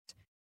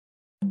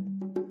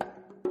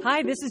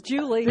Hi, this is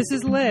Julie. This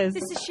is Liz.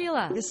 This is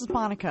Sheila. This is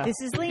Monica.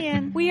 This is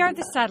Leanne. We are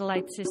the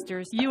Satellite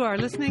Sisters. You are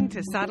listening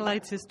to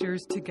Satellite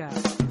Sisters to Go.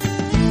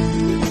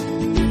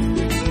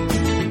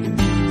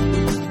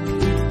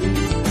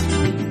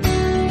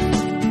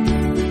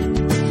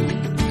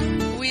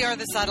 We are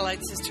the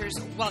Satellite Sisters.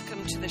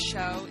 Welcome to the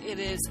show. It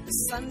is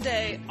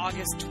Sunday,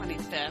 August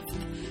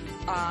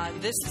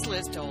 25th. This is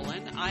Liz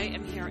Dolan. I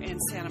am here in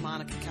Santa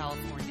Monica,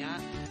 California.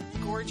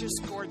 Gorgeous,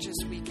 gorgeous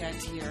weekend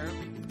here.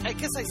 I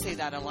guess I say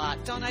that a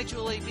lot, don't I,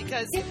 Julie?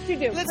 Because yes, you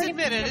do. Let's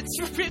admit it.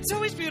 It's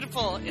always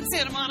beautiful in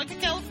Santa Monica,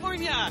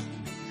 California.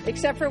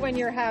 Except for when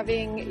you're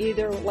having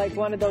either like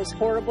one of those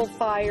horrible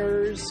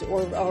fires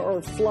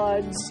or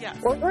floods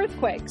or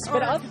earthquakes.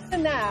 But other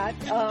than that,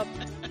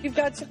 you've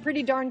got some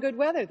pretty darn good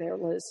weather there,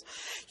 Liz.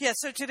 Yeah,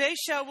 so today's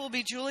show will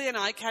be Julie and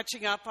I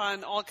catching up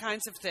on all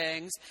kinds of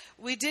things.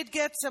 We did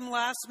get some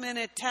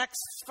last-minute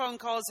texts, phone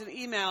calls, and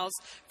emails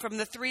from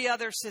the three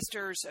other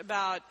sisters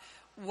about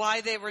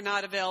why they were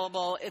not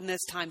available in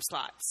this time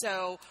slot.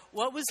 So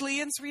what was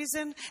Leanne's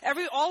reason?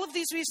 All of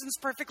these reasons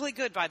perfectly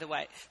good, by the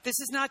way. This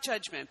is not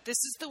judgment. This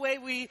is the way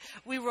we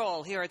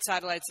roll here at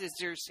Satellite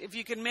Sisters. If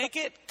you can make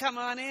it, come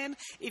on in.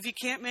 If you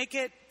can't make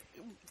it,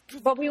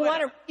 but we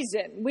want a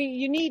reason.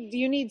 You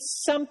need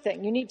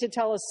something. You need to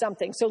tell us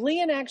something. So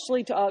Leanne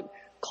actually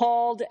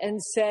called and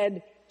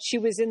said she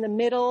was in the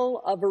middle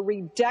of a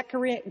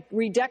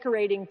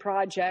redecorating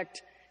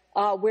project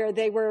where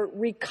they were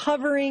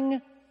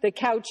recovering the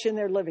couch in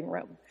their living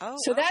room.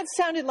 So that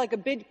sounded like a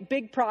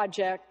big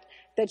project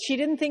that she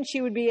didn't think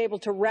she would be able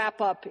to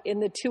wrap up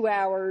in the 2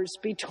 hours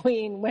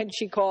between when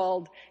she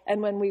called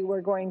and when we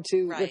were going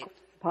to record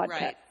the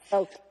podcast.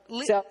 Right.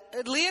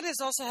 Leanne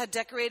has also had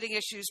decorating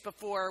issues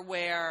before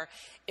where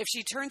if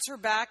she turns her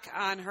back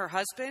on her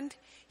husband,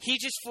 he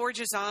just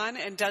forges on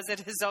and does it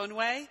his own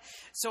way.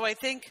 So I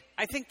think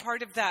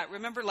part of that,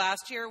 remember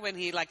last year when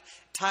he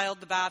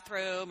tiled the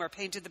bathroom or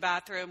painted the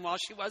bathroom while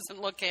she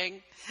wasn't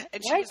looking?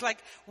 And she was like,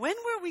 when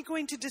were we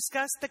going to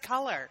discuss the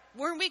color?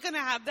 Weren't we going to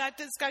have that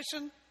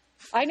discussion?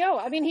 I know.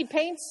 I mean, he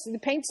paints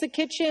the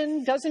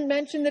kitchen, doesn't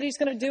mention that he's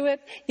going to do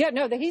it. Yeah,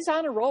 no, that he's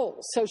on a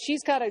roll. So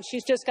she's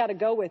just got to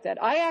go with it.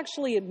 I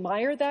actually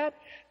admire that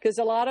because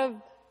a lot of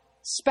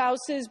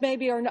spouses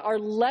maybe are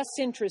less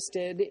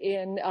interested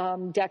in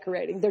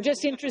decorating. They're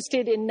just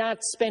interested in not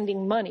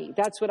spending money.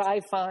 That's what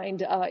I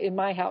find in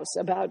my house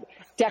about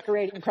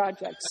decorating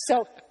projects.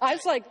 So I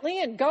was like,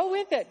 Leanne, go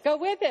with it. Go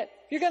with it.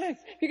 If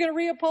you're gonna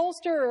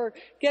reupholster or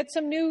get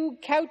some new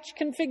couch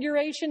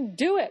configuration,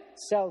 do it.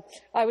 So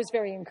I was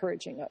very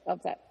encouraging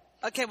of that.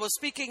 Okay, well,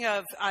 speaking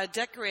of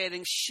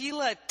decorating,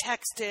 Sheila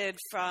texted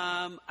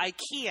from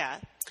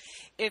IKEA.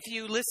 If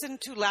you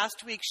listened to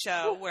last week's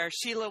show where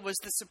Sheila was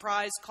the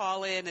surprise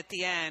call-in at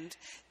the end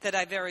that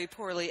I very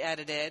poorly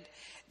edited,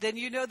 then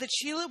you know that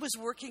Sheila was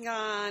working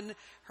on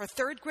her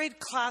third grade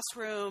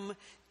classroom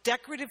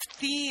decorative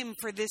theme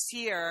for this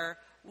year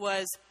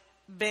was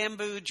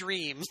Bamboo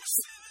Dreams.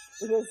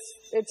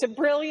 It's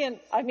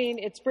brilliant,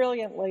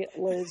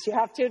 Liz. You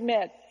have to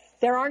admit.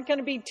 There aren't going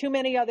to be too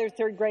many other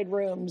third grade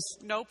rooms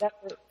that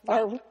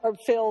are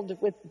filled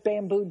with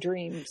bamboo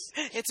dreams.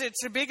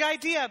 It's a big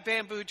idea,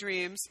 Bamboo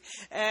Dreams.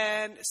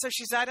 And so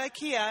she's at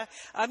IKEA.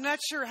 I'm not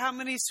sure how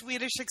many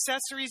Swedish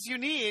accessories you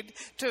need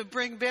to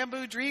bring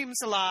Bamboo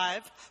Dreams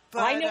alive.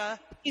 But I know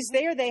he's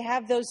there. They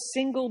have those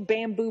single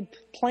bamboo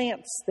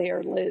plants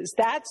there, Liz.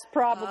 That's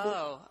probably...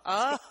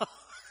 Oh.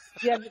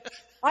 Yeah.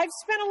 I've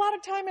spent a lot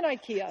of time in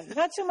IKEA,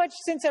 not so much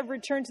since I've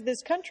returned to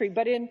this country,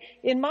 but in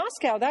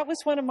Moscow, that was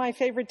one of my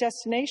favorite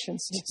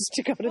destinations just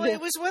to go to. Well, it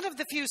was one of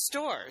the few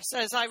stores,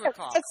 as I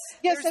recall.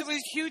 There was a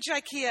huge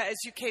IKEA as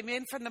you came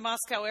in from the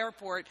Moscow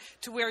airport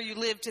to where you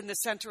lived in the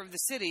center of the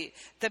city.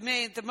 The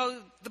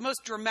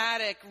most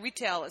dramatic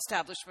retail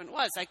establishment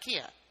was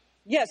IKEA.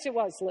 Yes, it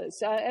was, Liz.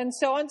 And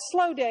so on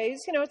slow days,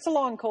 it's a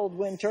long, cold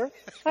winter,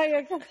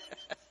 I'd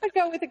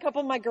go with a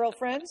couple of my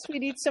girlfriends.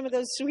 We'd eat some of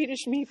those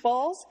Swedish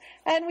meatballs,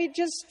 and we'd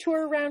just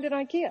tour around in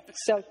IKEA.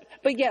 So,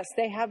 but yes,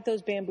 they have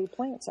those bamboo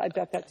plants. I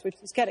bet that's what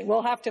she's getting.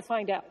 We'll have to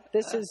find out.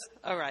 This is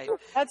all right.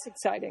 That's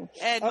exciting.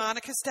 And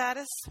Monica's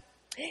status?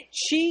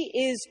 She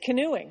is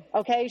canoeing,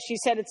 okay? She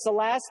said it's the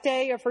last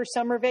day of her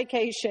summer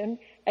vacation,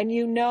 and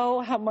you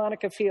know how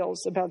Monica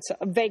feels about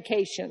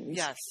vacations.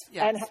 Yes.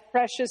 And how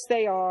precious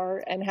they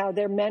are and how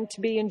they're meant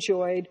to be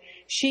enjoyed.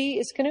 She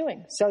is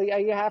canoeing. So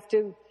you have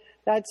to,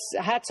 that's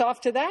hats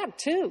off to that,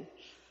 too.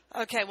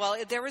 Okay, well,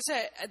 it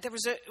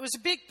was a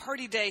big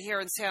party day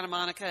here in Santa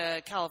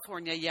Monica,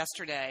 California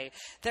yesterday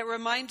that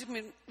reminded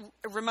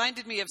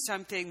me of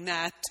something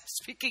that,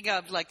 speaking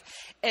of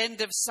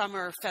end of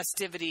summer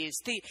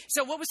festivities.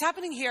 So what was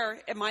happening here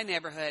in my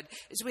neighborhood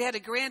is we had a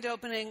grand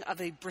opening of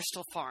a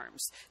Bristol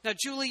Farms. Now,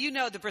 Julie, you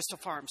know the Bristol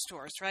Farms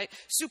stores, right?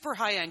 Super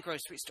high-end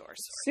grocery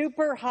stores.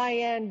 Super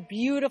high-end,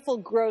 beautiful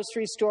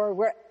grocery store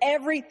where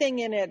everything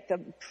in it, the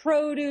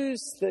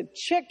produce, the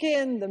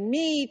chicken, the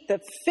meat, the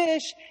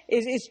fish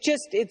is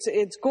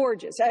it's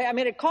gorgeous. I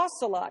mean, it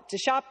costs a lot to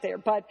shop there,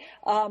 but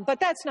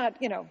that's not,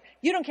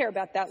 you don't care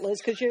about that,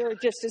 Liz, because you're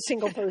just a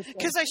single person.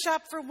 Because I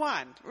shop for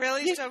one,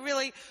 really. So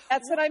really,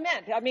 that's what I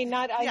meant. I mean,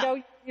 I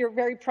know you're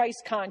very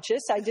price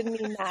conscious. I didn't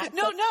mean that.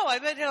 No. I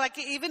meant like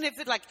even if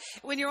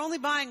when you're only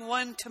buying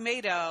one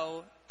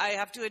tomato, I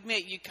have to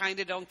admit you kind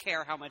of don't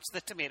care how much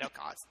the tomato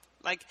costs.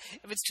 Like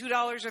if it's $2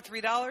 or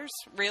 $3,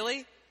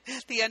 really,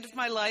 at the end of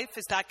my life,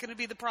 is that going to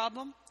be the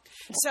problem?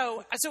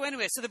 So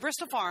anyway, the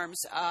Bristol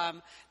Farms,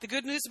 the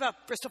good news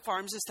about Bristol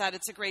Farms is that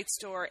it's a great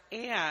store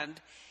and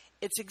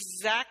it's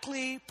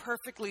exactly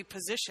perfectly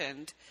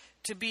positioned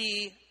to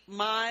be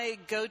my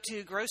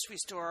go-to grocery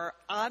store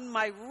on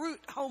my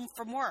route home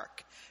from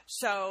work.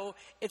 So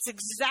it's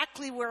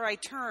exactly where I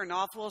turn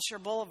off Wilshire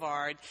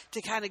Boulevard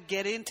to kind of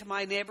get into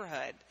my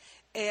neighborhood.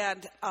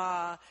 And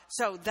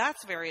so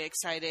that's very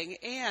exciting.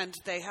 And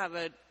they have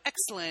an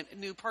excellent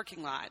new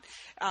parking lot,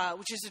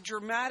 which is a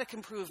dramatic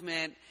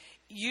improvement.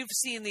 You've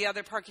seen the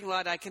other parking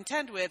lot I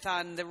contend with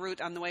on the route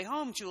on the way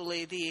home,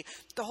 Julie. The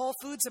Whole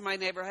Foods in my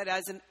neighborhood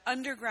has an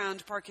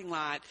underground parking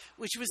lot,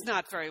 which was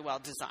not very well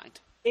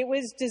designed. It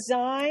was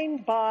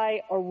designed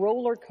by a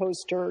roller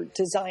coaster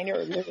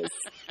designer, Liz.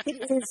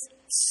 It is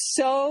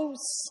so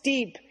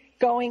steep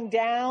going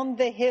down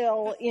the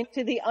hill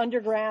into the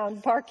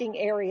underground parking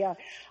area.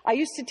 I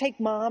used to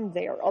take Mom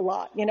there a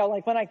lot.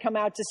 Like when I come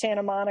out to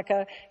Santa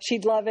Monica,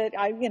 she'd love it.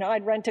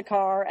 I'd rent a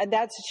car, and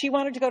she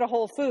wanted to go to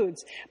Whole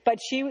Foods, but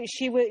she and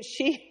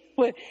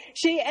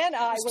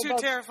I were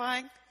both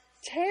terrifying.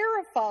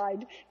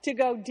 Terrified to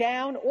go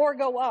down or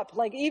go up.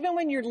 Like even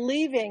when you're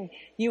leaving,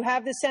 you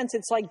have the sense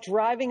it's like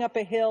driving up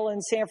a hill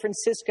in San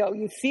Francisco.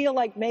 You feel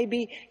like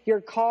maybe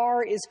your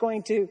car is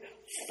going to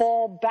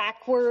fall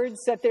backwards,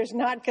 that there's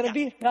not going to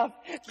be enough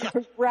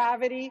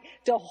gravity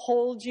to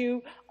hold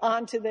you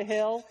onto the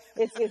hill.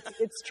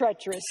 It's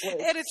treacherous.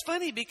 And it's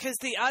funny because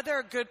the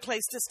other good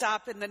place to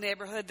stop in the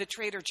neighborhood, the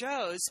Trader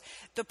Joe's,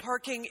 the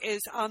parking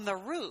is on the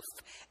roof.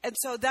 And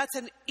so that's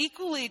an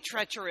equally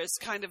treacherous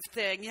kind of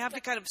thing. You have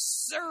to kind of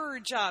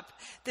surge up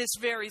this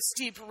very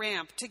steep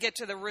ramp to get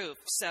to the roof.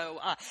 So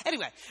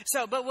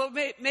but what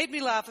made me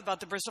laugh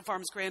about the Bristol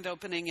Farms grand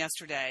opening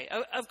yesterday,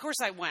 of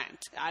course I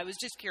went. I was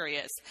just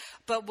curious.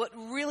 But what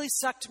really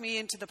sucked me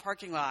into the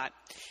parking lot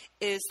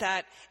is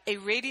that a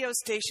radio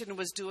station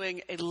was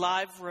doing a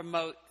live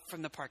remote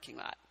from the parking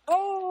lot.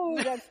 Oh,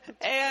 that's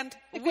and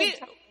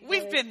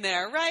we've been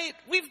there, right?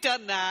 We've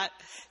done that.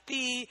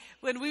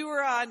 When we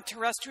were on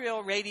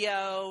terrestrial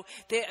radio,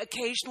 they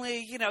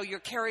occasionally, you're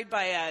carried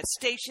by a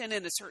station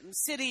in a certain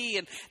city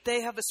and they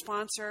have a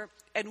sponsor.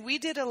 And we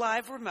did a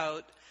live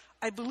remote.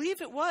 I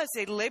believe it was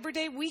a Labor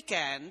Day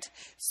weekend,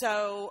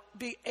 and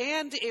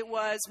it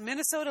was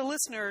Minnesota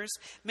listeners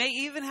may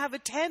even have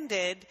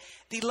attended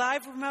the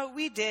live remote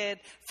we did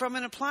from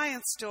an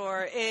appliance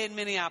store in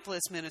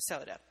Minneapolis,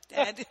 Minnesota.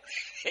 And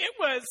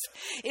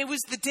it was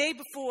the day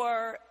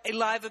before a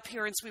live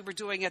appearance we were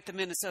doing at the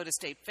Minnesota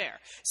State Fair.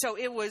 So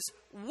it was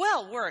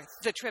well worth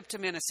the trip to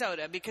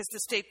Minnesota because the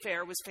State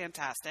Fair was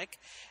fantastic.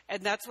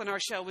 And that's when our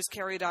show was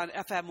carried on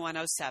FM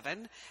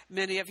 107.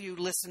 Many of you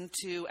listen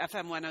to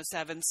FM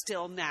 107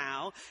 still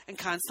now and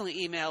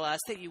constantly email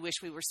us that you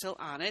wish we were still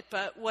on it,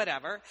 but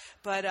whatever.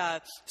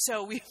 But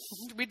so we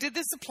did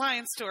this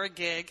appliance store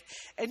gig,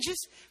 and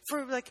just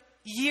for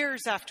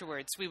years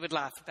afterwards, we would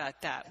laugh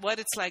about that, what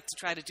it's like to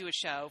try to do a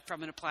show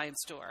from an appliance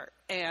store.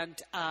 And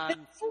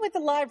with the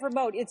live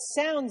remote, it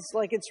sounds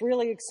like it's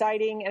really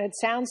exciting, and it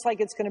sounds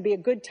like it's going to be a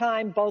good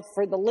time both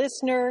for the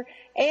listener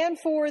and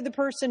for the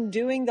person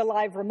doing the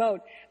live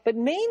remote. But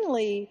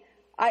mainly,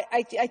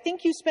 I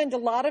think you spend a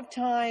lot of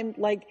time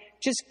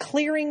just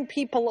clearing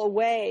people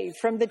away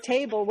from the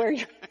table where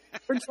you're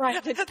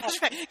trying to talk.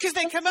 That's right, because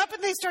they come up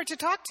and they start to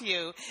talk to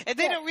you, and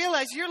they don't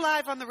realize you're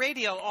live on the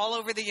radio all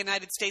over the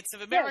United States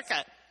of America.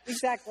 Yes,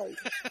 exactly.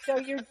 So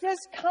you're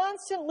just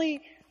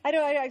constantly,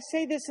 I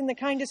say this in the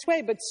kindest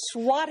way, but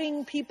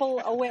swatting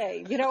people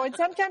away, and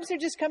sometimes they're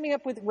just coming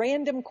up with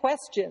random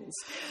questions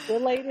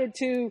related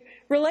to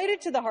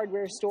the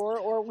hardware store,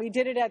 or we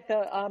did it at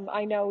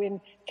I know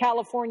in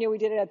California, we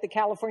did it at the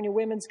California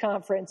Women's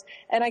Conference,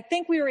 and I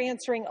think we were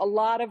answering a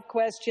lot of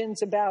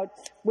questions about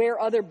where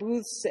other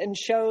booths and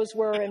shows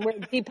were and where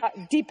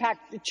Deepak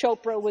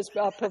Chopra was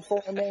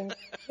performing,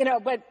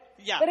 but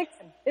yeah. But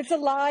again, it's a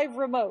live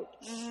remote.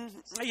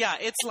 Mm-hmm. Yeah,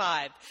 it's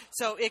live.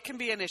 So it can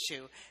be an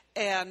issue.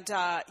 And,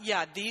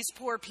 these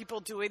poor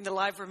people doing the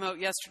live remote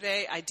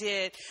yesterday,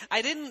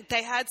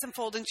 they had some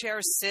folding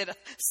chairs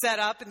set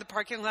up in the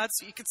parking lot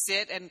so you could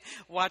sit and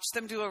watch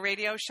them do a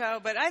radio show.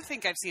 But I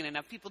think I've seen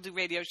enough people do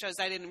radio shows.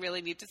 I didn't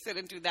really need to sit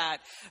and do that.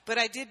 But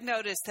I did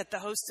notice that the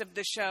hosts of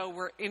the show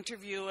were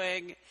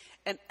interviewing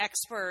an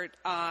expert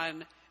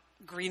on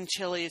green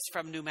chilies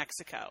from New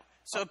Mexico.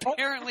 So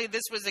apparently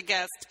this was a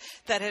guest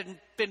that had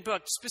been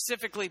booked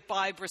specifically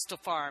by Bristol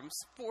Farms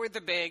for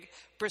the big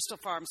Bristol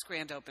Farms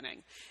grand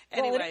opening.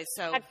 Anyway,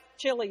 so Hatch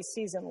chili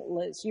season,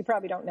 Liz. You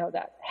probably don't know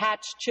that.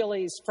 Hatch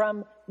chilies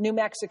from New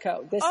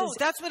Mexico.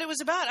 That's what it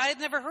was about. I had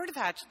never heard of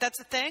Hatch. That's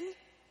a thing?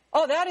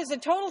 Oh, that is a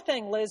total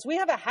thing, Liz. We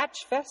have a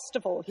Hatch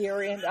Festival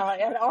here at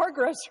our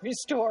grocery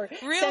store.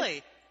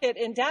 Really?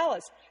 In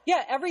Dallas.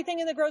 Yeah, everything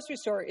in the grocery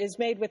store is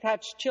made with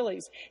Hatch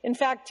chilies. In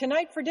fact,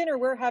 tonight for dinner,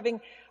 we're having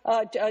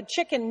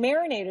chicken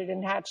marinated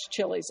in Hatch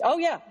chilies. Oh,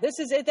 yeah, this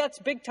is it. That's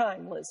big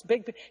time, Liz.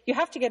 You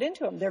have to get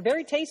into them. They're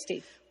very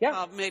tasty. Yeah.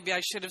 Well, maybe I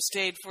should have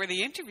stayed for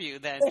the interview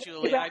then,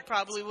 Julie. I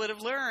probably would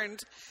have learned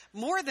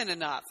more than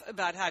enough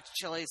about Hatch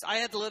chilies. I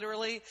had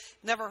literally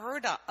never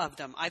heard of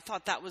them. I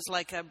thought that was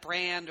like a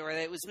brand, or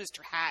it was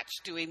Mr. Hatch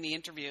doing the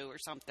interview or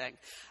something.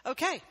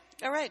 Okay.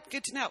 All right,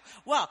 good to know.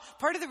 Well,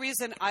 part of the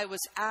reason I was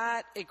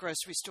at a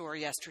grocery store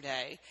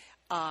yesterday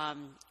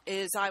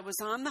is I was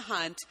on the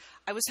hunt.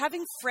 I was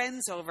having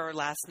friends over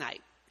last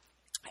night.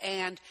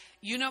 And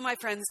you know my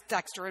friends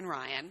Dexter and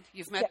Ryan.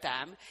 You've met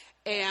them.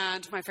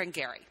 And my friend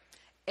Gary.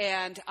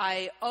 And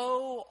I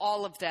owe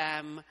all of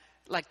them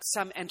like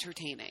some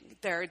entertaining.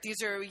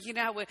 These are, you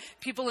know, when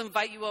people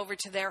invite you over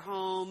to their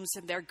homes,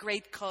 and they're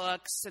great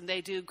cooks, and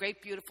they do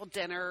great, beautiful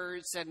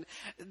dinners, and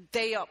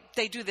they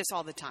do this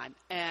all the time.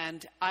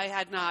 And I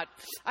had not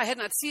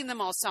seen them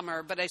all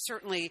summer, but I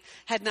certainly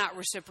had not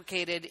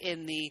reciprocated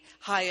in the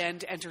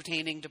high-end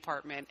entertaining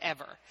department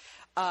ever.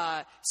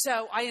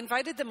 So I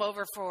invited them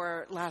over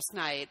for last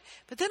night,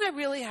 but then I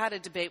really had a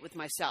debate with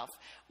myself.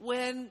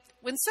 When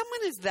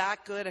someone is that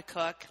good a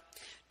cook,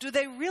 do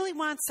they really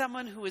want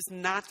someone who is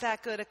not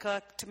that good a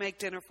cook to make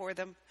dinner for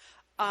them?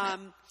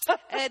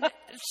 And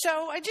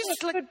so I just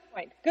good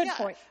point. Good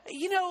point.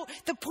 You know,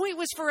 the point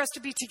was for us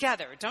to be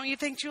together, don't you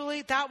think,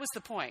 Julie? That was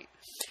the point.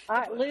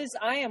 Liz,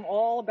 I am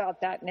all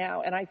about that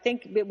now, and I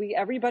think that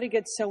everybody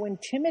gets so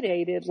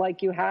intimidated.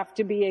 Like you have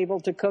to be able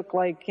to cook,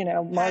 like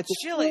Hatch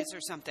chilies or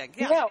something.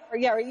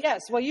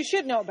 Yes. Well, you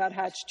should know about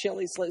Hatch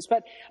chilies, Liz.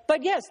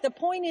 But yes, the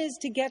point is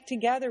to get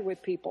together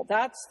with people.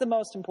 That's the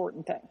most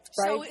important thing,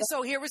 right?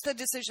 So here was the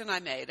decision I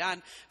made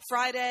on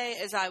Friday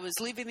as I was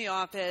leaving the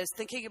office,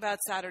 thinking about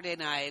Saturday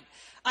night.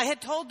 I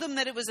had told them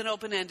that it was an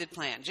open-ended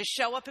plan. Just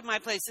show up at my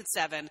place at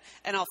 7,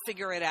 and I'll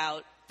figure it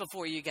out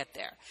before you get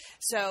there.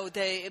 So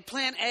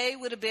plan A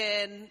would have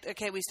been,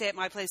 okay, we stay at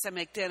my place, I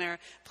make dinner.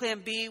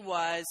 Plan B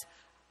was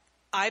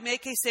I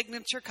make a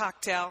signature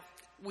cocktail.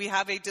 We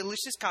have a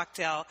delicious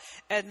cocktail,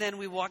 and then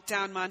we walk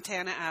down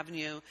Montana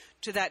Avenue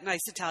to that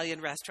nice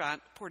Italian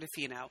restaurant,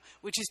 Portofino,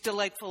 which is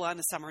delightful on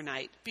a summer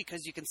night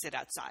because you can sit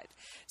outside.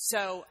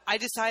 So I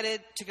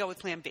decided to go with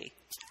Plan B.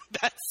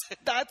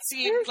 That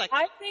seems like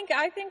I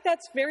think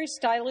that's very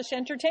stylish,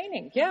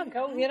 entertaining. Yeah,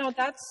 go.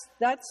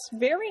 That's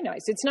very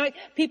nice. It's nice.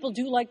 People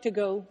do like to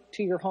go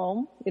to your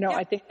home.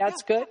 I think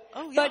that's good.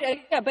 Oh,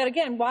 yeah. But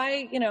again,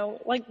 why?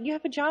 Like you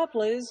have a job,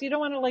 Liz. You don't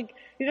want to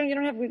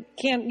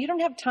you don't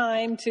have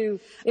time to.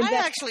 I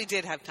actually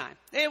did have time.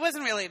 It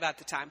wasn't really about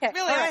the time. Okay,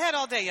 really, right. I had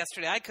all day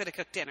yesterday. I could have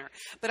cooked dinner,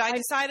 but I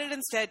decided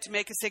instead to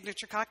make a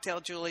signature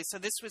cocktail, Julie. So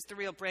this was the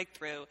real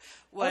breakthrough.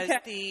 Was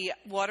the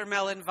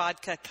watermelon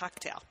vodka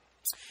cocktail.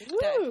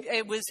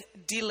 It was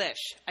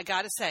delish. I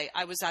got to say,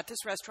 I was at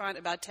this restaurant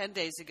about 10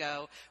 days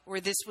ago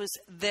where this was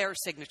their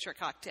signature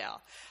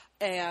cocktail.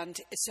 And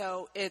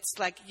so it's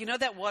like,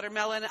 that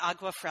watermelon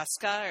agua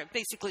fresca, or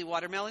basically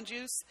watermelon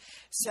juice.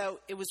 So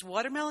it was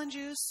watermelon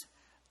juice,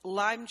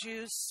 lime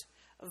juice,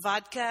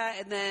 vodka,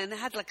 and then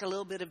had like a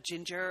little bit of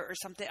ginger or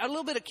something, a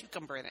little bit of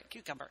cucumber in it,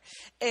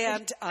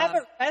 And did you have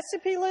a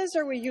recipe, Liz,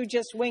 or were you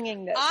just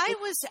winging this?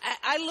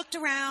 I looked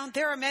around.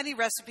 There are many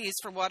recipes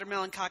for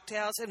watermelon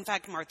cocktails. In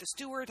fact, Martha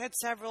Stewart had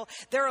several.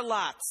 There are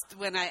lots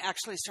when I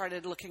actually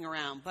started looking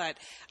around. But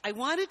I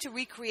wanted to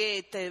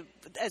recreate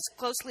as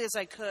closely as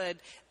I could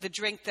the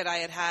drink that I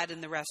had in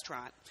the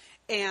restaurant.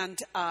 And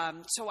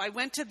so I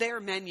went to their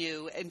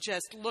menu and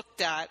just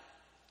looked at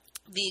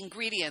the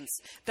ingredients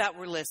that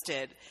were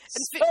listed.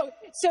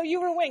 So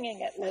you were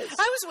winging it, Liz.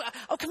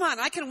 Come on,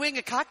 I can wing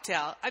a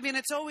cocktail. I mean,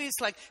 it's always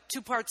like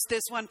 2 parts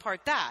this, 1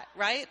 part that,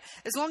 right?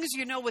 As long as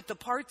you know what the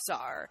parts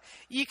are,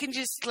 you can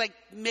just like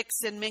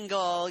mix and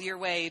mingle your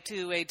way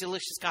to a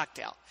delicious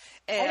cocktail.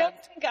 And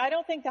I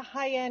don't think the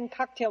high-end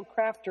cocktail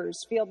crafters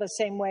feel the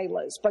same way,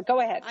 Liz, but go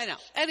ahead. I know.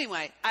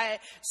 Anyway,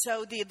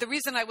 so the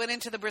reason I went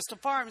into the Bristol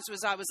Farms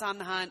was I was on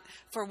the hunt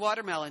for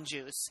watermelon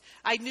juice.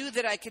 I knew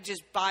that I could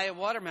just buy a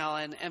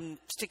watermelon and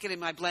stick it in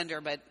my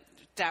blender, but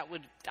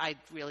I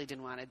really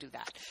didn't want to do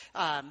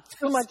that.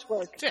 Too much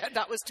work.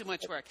 That was too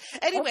much work.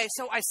 Anyway,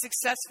 so I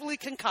successfully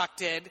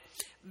concocted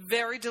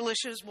very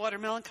delicious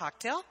watermelon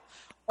cocktail.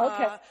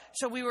 Okay.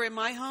 So we were in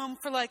my home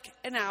for like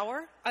an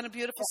hour on a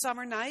beautiful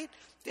summer night.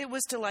 It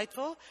was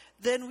delightful.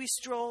 Then we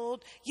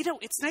strolled.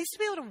 It's nice to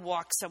be able to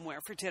walk somewhere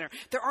for dinner.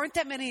 There aren't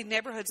that many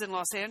neighborhoods in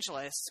Los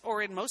Angeles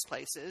or in most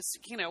places,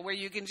 where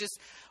you can just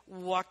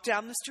walk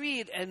down the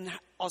street and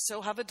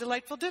also have a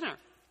delightful dinner.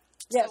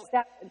 Yes,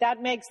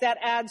 that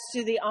adds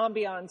to the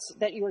ambiance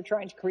that you were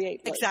trying to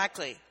create. Liz.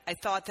 Exactly. I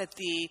thought that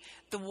the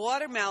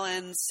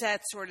watermelon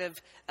set sort of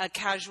a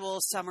casual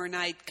summer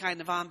night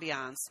kind of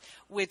ambiance,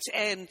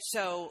 and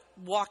so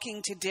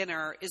walking to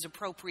dinner is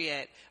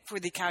appropriate for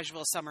the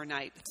casual summer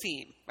night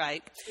theme,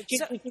 right?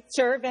 Did you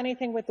serve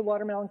anything with the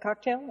watermelon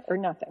cocktail or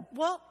nothing?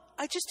 Well,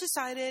 I just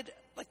decided,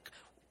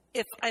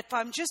 if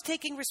I'm just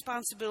taking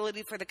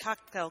responsibility for the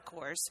cocktail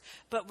course,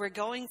 but we're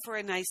going for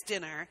a nice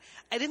dinner,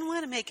 I didn't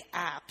want to make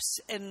apps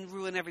and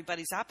ruin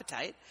everybody's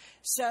appetite.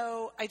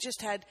 So I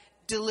just had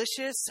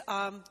delicious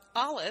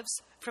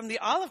olives from the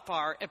Olive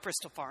Bar at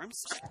Bristol Farms.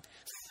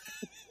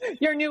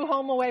 Your new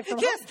home away from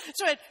Yes. home.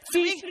 So I had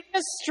You three. should have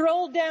just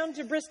strolled down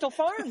to Bristol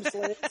Farms,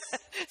 Liz.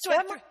 So I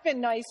That would have been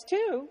nice,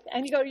 too.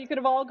 And you could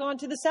have all gone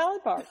to the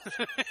salad bar.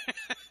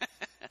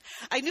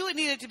 I knew it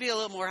needed to be a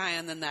little more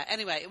high-end than that.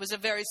 Anyway, it was a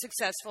very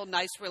successful,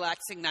 nice,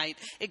 relaxing night.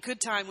 A good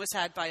time was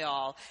had by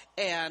all,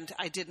 and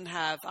I didn't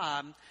have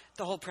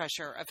the whole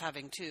pressure of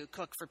having to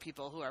cook for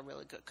people who are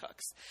really good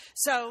cooks.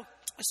 So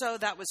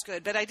that was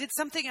good. But I did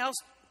something else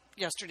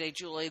yesterday,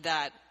 Julie,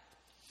 that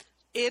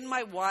in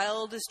my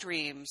wildest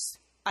dreams,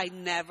 I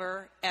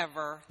never,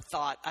 ever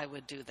thought I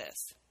would do this.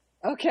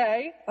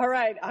 Okay. All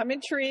right. I'm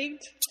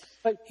intrigued.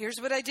 But Here's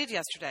what I did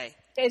yesterday.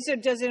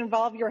 does it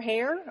involve your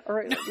hair?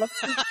 Or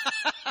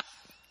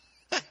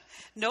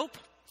Nope.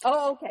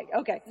 Oh,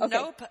 okay.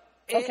 Nope.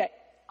 Okay.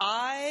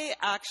 I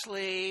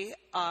actually,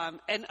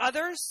 and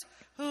others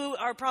who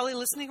are probably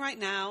listening right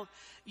now,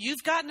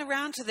 you've gotten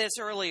around to this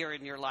earlier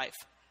in your life.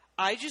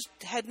 I just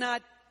had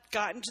not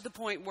gotten to the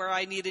point where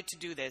I needed to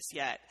do this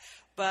yet.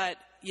 But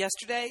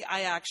yesterday,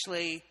 I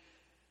actually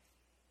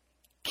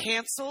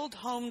canceled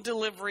home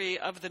delivery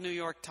of the New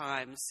York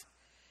Times,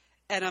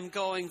 and I'm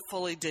going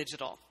fully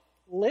digital.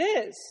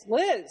 Liz,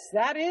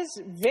 that is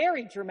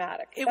very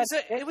dramatic. It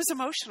was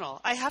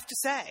emotional, I have to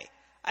say.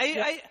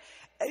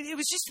 It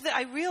was just that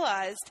I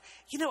realized,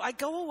 I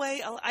go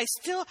away.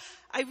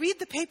 I read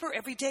the paper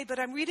every day, but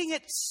I'm reading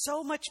it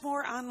so much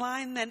more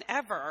online than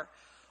ever.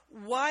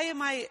 Why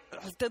am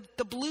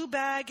the blue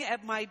bag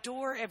at my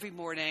door every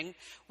morning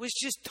was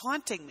just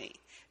taunting me.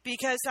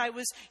 Because I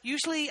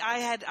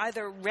had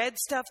either read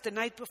stuff the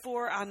night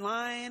before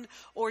online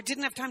or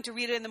didn't have time to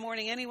read it in the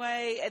morning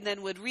anyway, and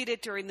then would read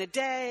it during the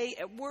day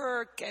at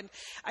work. And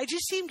I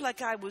just seemed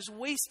like I was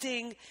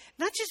wasting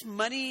not just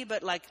money,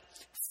 but like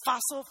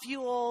fossil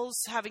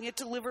fuels, having it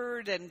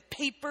delivered, and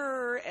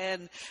paper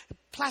and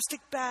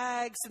plastic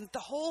bags. And the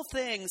whole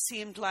thing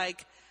seemed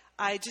like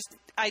I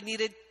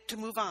needed to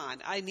move on.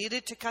 I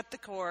needed to cut the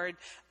cord.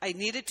 I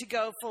needed to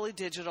go fully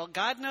digital.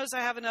 God knows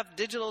I have enough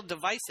digital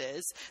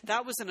devices.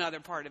 That was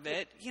another part of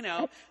it.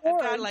 I've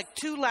got like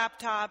 2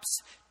 laptops,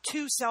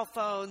 2 cell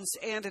phones,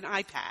 and an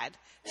iPad.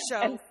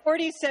 And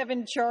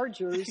 47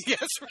 chargers.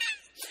 Yes.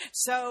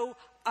 So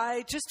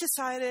I just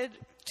decided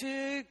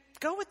to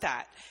go with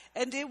that.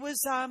 And it was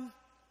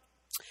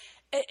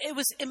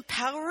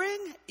empowering,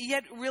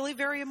 yet really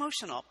very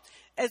emotional.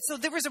 And so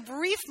there was a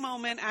brief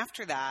moment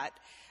after that.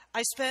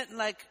 I spent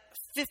like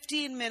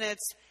 15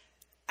 minutes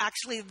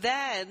actually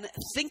then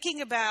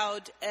thinking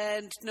about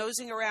and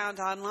nosing around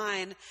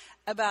online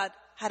about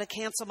how to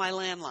cancel my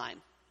landline.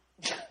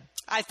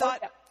 I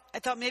thought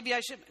maybe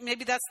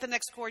that's the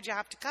next cord you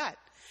have to cut.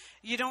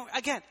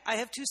 Again, I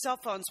have 2 cell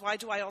phones. Why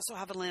do I also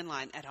have a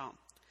landline at home?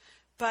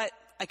 But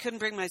I couldn't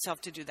bring myself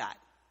to do that.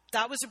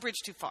 That was a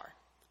bridge too far.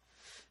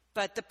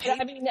 But the paper...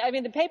 I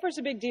mean, the paper's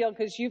a big deal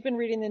because you've been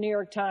reading the New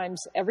York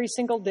Times every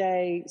single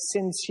day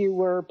since you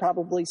were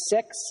probably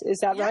 6. Is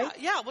that right?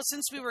 Yeah. Well,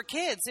 since we were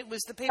kids, it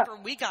was the paper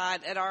we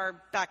got at our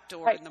back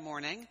door in the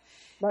morning.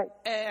 Right.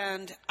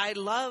 And I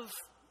love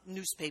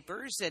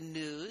newspapers and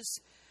news,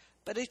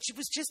 but it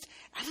was just,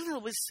 I don't know,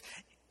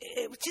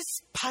 it was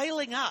just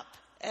piling up.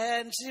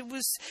 And I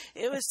was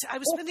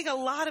spending a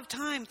lot of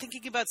time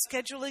thinking about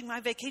scheduling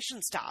my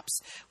vacation stops,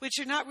 which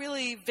are not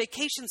really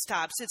vacation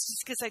stops. It's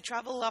just because I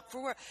travel a lot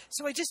for work.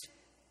 So it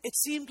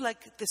seemed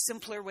like the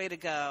simpler way to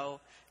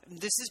go.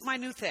 This is my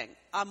new thing.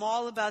 I'm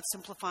all about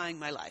simplifying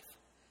my life.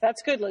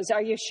 That's good, Liz.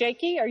 Are you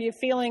shaky? Are you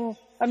feeling,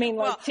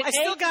 today? I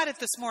still got it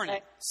this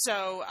morning.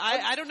 So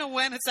I don't know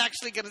when it's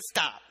actually going to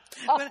stop.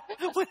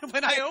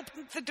 When I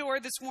opened the door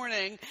this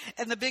morning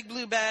and the big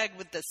blue bag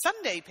with the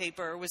Sunday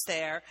paper was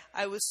there,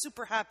 I was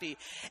super happy.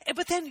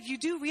 But then you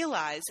do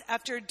realize,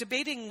 after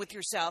debating with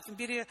yourself and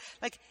being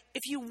like,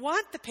 if you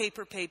want the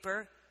paper,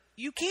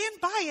 you can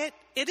buy it.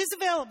 It is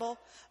available.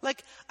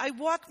 Like, I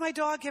walk my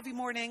dog every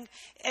morning,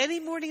 any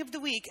morning of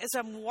the week, as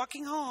I'm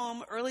walking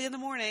home early in the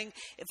morning.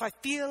 If I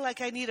feel like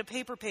I need a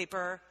paper,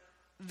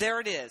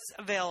 there it is,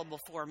 available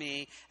for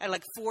me at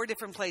like 4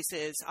 different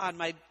places on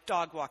my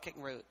dog walking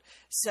route.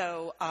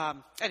 So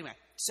anyway,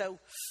 so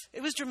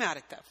it was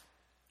dramatic, though.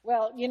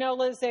 Well,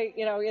 Liz,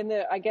 in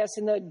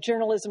the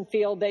journalism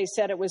field, they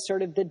said it was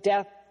sort of the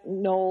death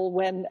knell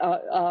when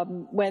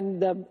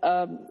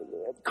the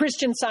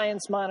Christian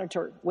Science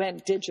Monitor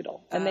went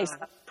digital and they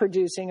stopped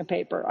producing a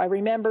paper. I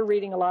remember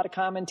reading a lot of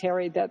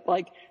commentary that,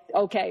 like,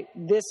 okay,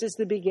 this is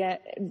the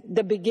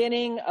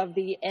beginning of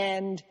the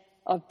end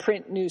of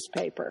print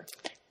newspaper.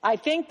 I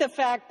think the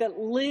fact that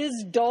Liz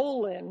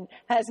Dolan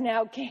has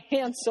now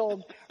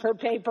canceled her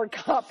paper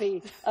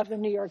copy of the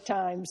New York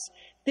Times,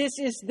 this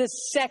is the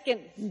second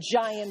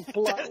giant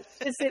blow.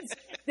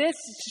 This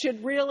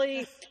should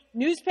really,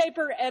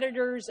 newspaper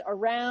editors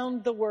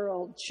around the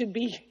world should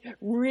be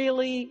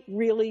really,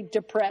 really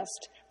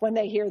depressed when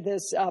they hear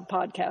this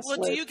podcast. Well,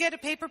 Liz. do you get a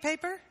paper?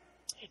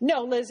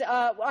 No, Liz,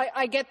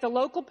 I get the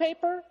local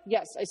paper.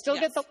 Yes, I still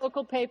get the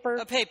local paper.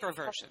 A paper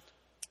version.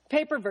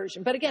 Paper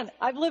version. But again,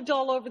 I've lived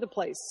all over the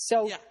place.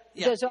 So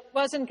I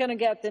wasn't going to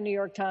get the New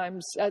York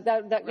Times.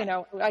 You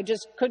know, I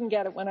just couldn't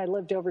get it when I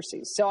lived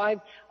overseas. So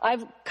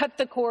I've cut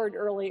the cord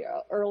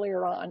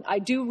earlier on. I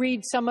do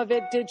read some of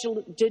it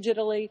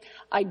digitally.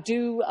 I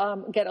do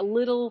I'm a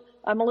little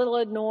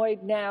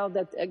annoyed now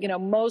that, you know,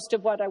 most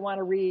of what I want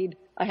to read,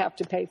 I have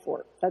to pay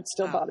for. That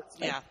still bothers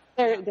me. Yeah.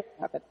 There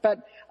have it.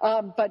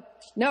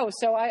 But no,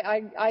 so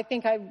I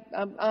think I'm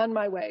on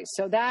my way.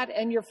 So that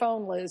and your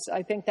phone, Liz,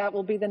 I think that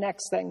will be the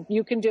next thing.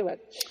 You can do it.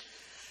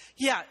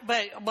 Yeah,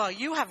 but, well,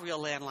 you have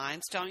real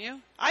landlines, don't you?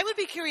 I would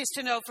be curious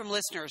to know from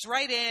listeners.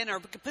 Write in or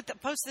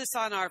post this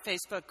on our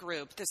Facebook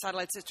group, the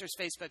Satellite Sisters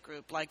Facebook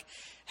group. Like,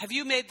 have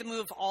you made the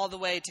move all the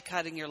way to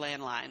cutting your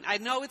landline? I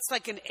know it's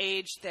like an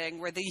age thing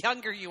where the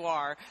younger you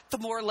are, the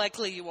more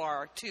likely you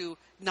are to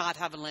not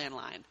have a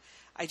landline.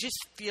 I just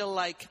feel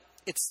like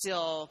it's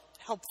still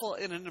helpful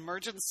in an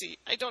emergency.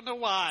 I don't know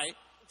why.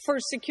 For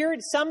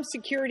security, some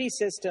security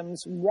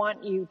systems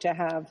want you to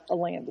have a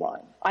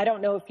landline. I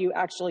don't know if you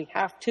actually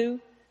have to,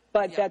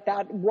 but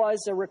that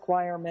was a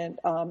requirement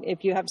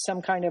if you have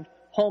some kind of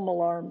home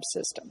alarm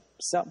system.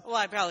 So, well,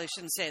 I probably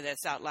shouldn't say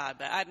this out loud,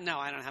 but I don't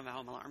have a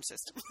home alarm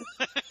system.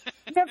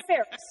 You have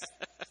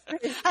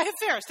Ferris. I have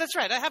Ferris. That's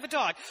right. I have a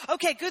dog.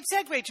 Okay, good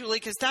segue, Julie,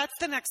 because that's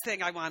the next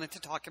thing I wanted to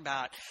talk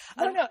about.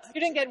 No,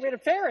 you didn't get rid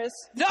of Ferris.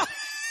 No.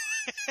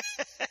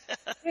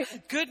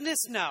 Goodness,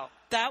 no.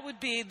 That would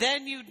be,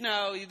 then you'd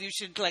know you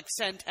should, like,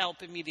 send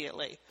help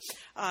immediately.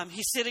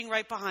 He's sitting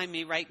right behind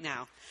me right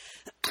now.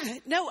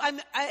 No,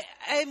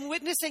 I'm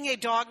witnessing a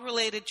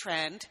dog-related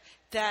trend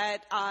that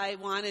I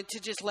wanted to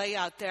just lay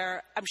out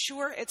there. I'm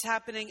sure it's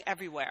happening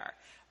everywhere,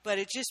 but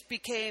it just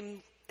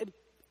became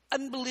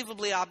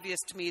unbelievably obvious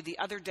to me the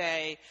other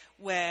day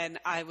when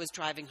I was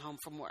driving home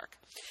from work.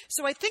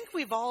 So I think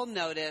we've all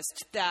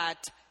noticed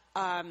that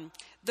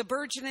the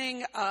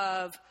burgeoning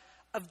of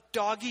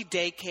doggy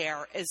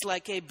daycare is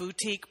like a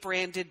boutique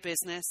branded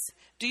business.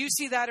 Do you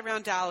see that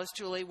around Dallas,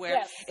 Julie,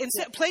 where in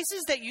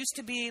places that used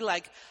to be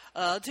like,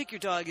 I'll take your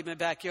dog in my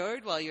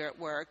backyard while you're at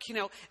work, you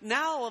know,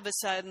 now all of a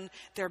sudden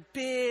they're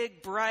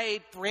big,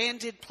 bright,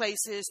 branded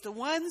places.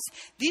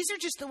 These are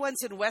just the ones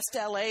in West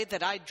LA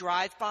that I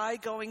drive by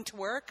going to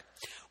work.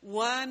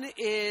 One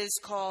is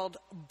called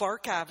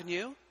Bark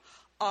Avenue.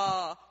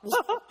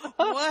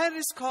 One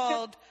is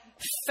called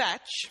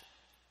Fetch.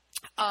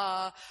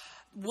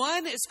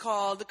 One is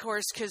called, of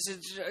course, because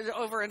it's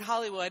over in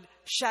Hollywood,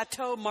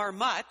 Chateau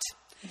Marmot.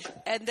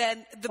 And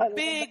then the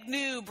big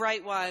new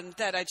bright one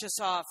that I just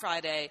saw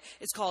Friday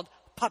is called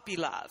Puppy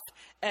Love.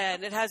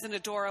 And it has an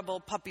adorable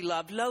Puppy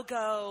Love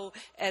logo.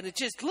 And it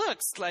just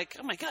looks like,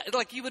 oh my God,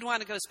 like you would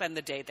want to go spend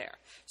the day there.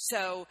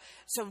 So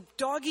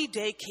doggy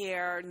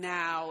daycare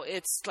now,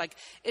 it's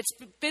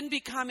been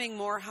becoming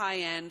more high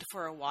end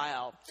for a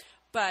while.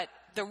 But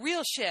the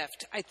real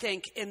shift, I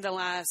think, in the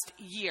last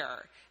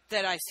year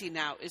that I see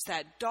now is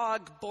that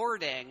dog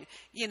boarding,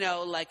 you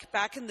know, like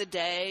back in the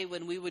day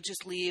when we would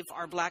just leave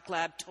our Black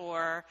Lab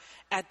tour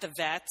at the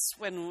vets,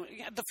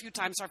 the few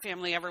times our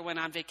family ever went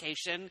on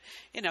vacation,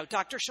 you know,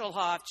 Dr.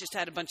 Schulhoff just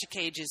had a bunch of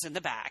cages in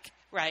the back,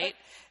 right?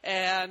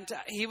 And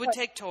he would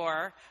take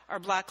Tor, our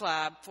Black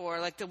Lab, for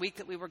like the week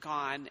that we were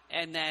gone.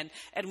 And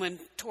when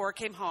Tor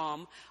came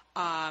home,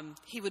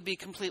 he would be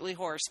completely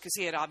hoarse because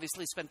he had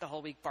obviously spent the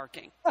whole week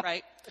barking,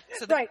 right?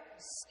 So right.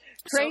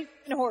 Trained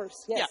horse,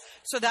 yes. Yeah,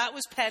 so that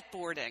was pet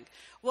boarding.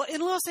 Well,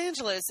 in Los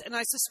Angeles, and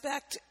I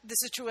suspect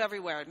this is true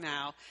everywhere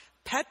now,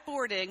 pet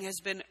boarding has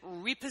been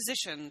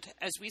repositioned,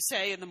 as we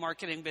say in the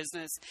marketing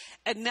business,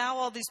 and now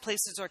all these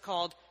places are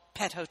called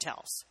pet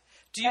hotels.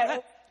 Do you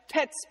have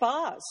pet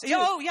spas?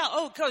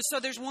 Too.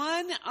 So there's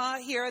one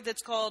here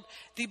that's called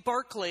the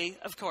Berkeley,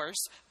 of course,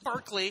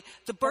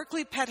 the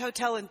Berkeley Pet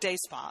Hotel and Day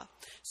Spa.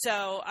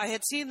 So I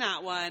had seen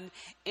that one,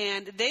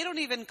 and they don't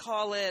even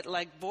call it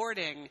like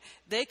boarding.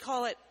 They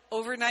call it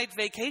overnight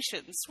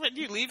vacations when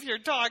you leave your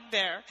dog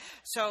there.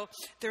 So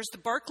there's the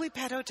Berkeley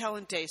Pet Hotel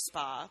and Day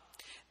Spa.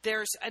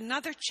 There's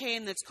another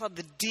chain that's called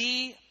the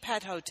D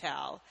Pet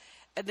Hotel.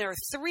 And there are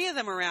 3 of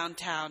them around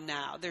town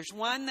now. There's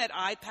one that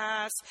I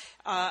pass,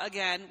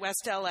 again,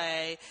 West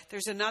LA.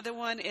 There's another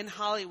one in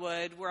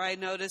Hollywood where I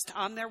noticed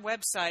on their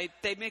website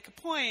they make a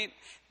point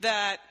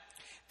that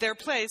their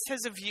place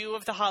has a view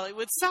of the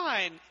Hollywood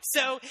sign.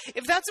 So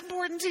if that's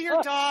important to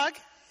your dog,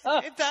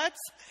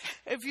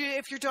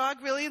 if your dog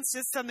really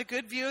insists on the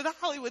good view of the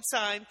Hollywood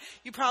sign,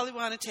 you probably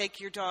want to take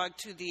your dog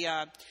to the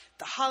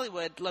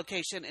Hollywood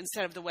location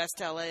instead of the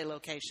West LA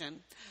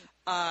location.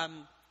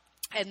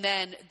 And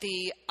then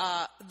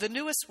the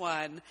newest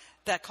one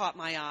that caught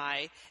my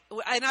eye,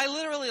 and I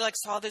literally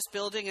saw this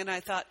building and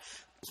I thought,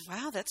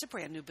 wow, that's a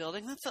brand new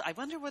building. I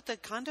wonder what the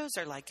condos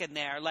are like in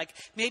there. Like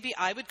maybe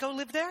I would go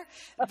live there.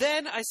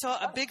 Then I saw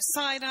a big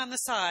sign on the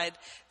side.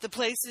 The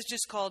place is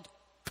just called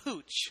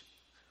Pooch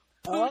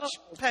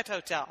Pet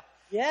Hotel.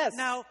 Yes.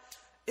 Now,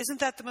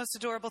 Isn't that the most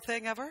adorable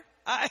thing ever?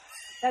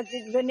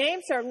 The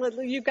names are,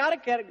 you've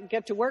got to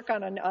get to work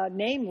on a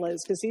name,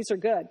 Liz, because these are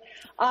good.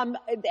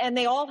 And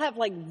they all have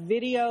like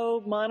video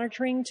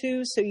monitoring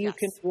too, so you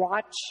can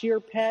watch your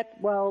pet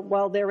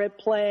while they're at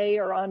play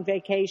or on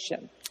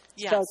vacation.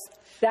 Yes. So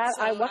that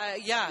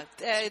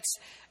it's,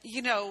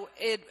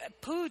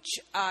 Pooch,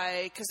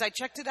 because I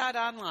checked it out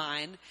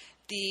online.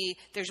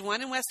 There's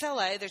one in West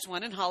LA, there's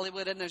one in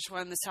Hollywood, and there's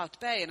one in the South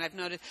Bay. And I've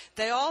noticed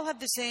they all have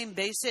the same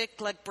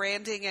basic like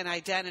branding and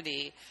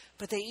identity,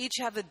 but they each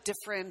have a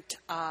different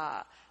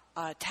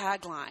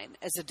tagline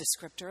as a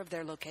descriptor of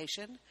their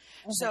location.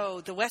 Mm-hmm.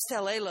 So the West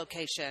LA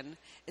location,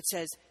 it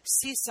says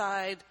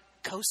seaside,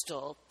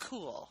 coastal,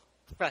 cool.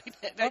 Right?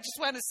 And I just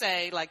want to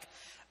say, like,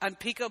 on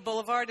Pico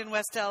Boulevard in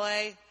West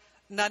LA,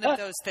 none of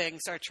those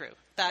things are true.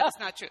 That is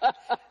not true.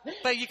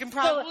 But you can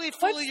probably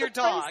fool your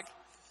dog.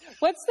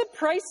 What's the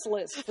price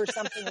list for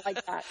something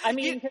like that? I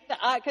mean,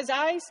 because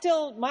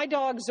my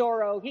dog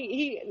Zorro,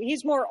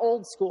 he's more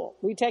old school.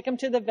 We take him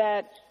to the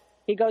vet.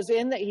 He goes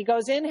in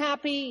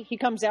happy. He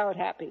comes out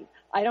happy.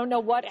 I don't know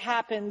what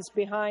happens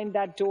behind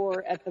that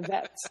door at the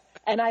vet's,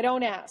 and I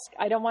don't ask.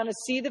 I don't want to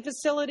see the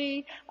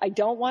facility. I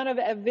don't want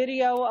a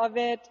video of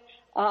it.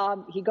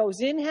 He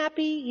goes in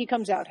happy. He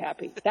comes out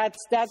happy.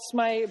 That's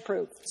my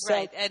proof. So,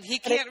 right, and he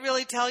can't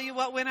really tell you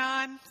what went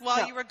on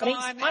while you were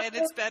gone, and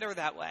it's better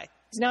that way.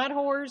 He's not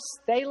whores.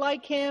 They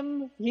like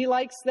him. He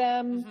likes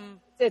them. Mm-hmm.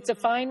 It's a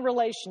fine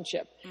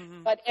relationship.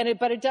 Mm-hmm.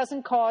 But it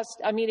doesn't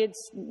cost. I mean,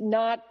 it's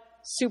not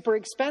super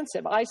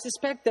expensive. I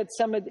suspect that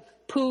some of the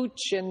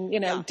Pooch and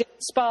day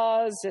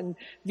spas and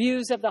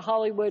views of the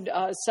Hollywood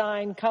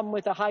sign come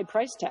with a high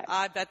price tag.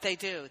 I bet they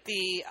do.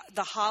 The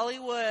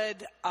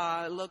Hollywood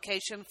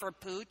location for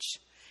Pooch,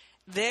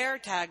 their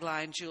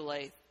tagline,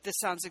 Julie, this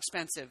sounds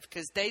expensive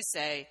because they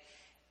say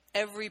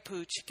every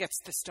Pooch gets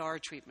the star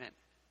treatment.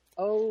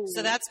 Oh.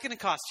 So that's going to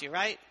cost you,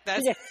 right?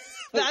 That's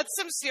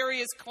some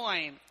serious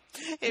coin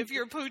if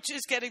your Pooch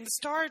is getting the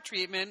star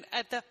treatment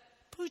at the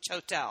Pooch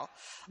Hotel.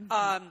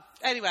 Mm-hmm.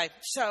 Anyway,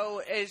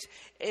 so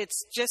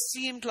it's just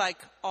seemed like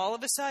all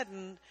of a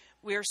sudden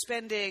we're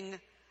spending.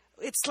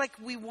 It's like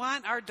we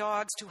want our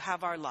dogs to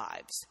have our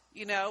lives.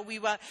 We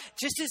want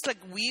just as like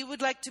we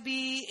would like to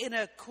be in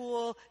a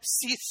cool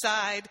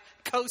seaside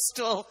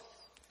coastal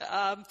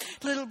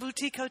little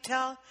boutique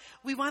hotel.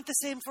 We want the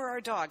same for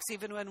our dogs,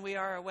 even when we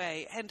are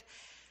away. And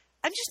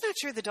I'm just not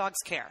sure the dogs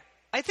care.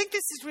 I think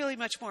this is really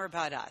much more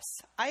about us.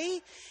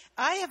 I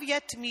have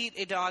yet to meet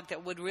a dog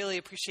that would really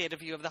appreciate a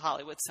view of the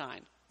Hollywood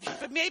sign.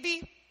 But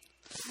maybe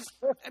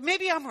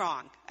I'm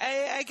wrong.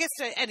 I guess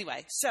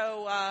anyway.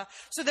 So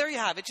there you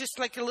have it. Just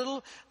like a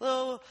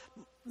little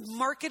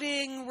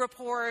marketing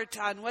report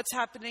on what's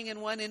happening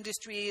in one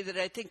industry that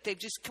I think they've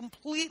just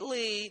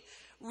completely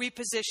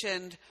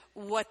repositioned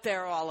what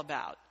they're all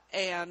about.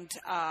 And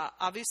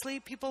obviously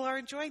people are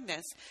enjoying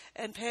this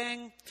and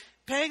paying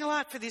a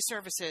lot for these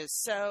services.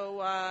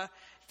 So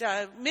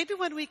maybe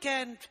one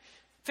weekend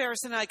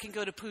Ferris and I can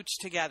go to Pooch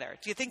together.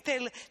 Do you think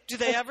do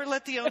they ever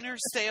let the owners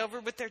stay over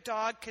with their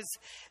dog? Because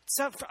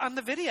on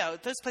the video,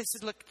 those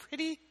places look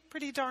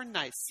pretty darn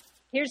nice.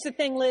 Here's the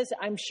thing, Liz.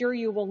 I'm sure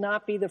you will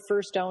not be the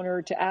first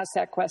owner to ask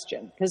that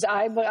question because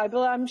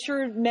I'm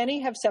sure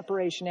many have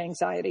separation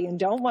anxiety and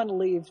don't want to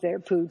leave their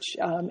Pooch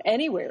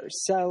anywhere.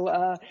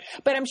 So,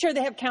 but I'm sure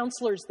they have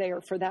counselors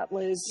there for that,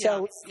 Liz.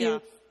 So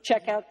you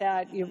check out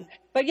that.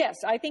 But yes,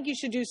 I think you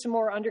should do some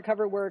more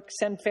undercover work.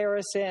 Send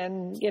Ferris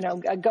in.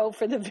 Go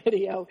for the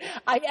video.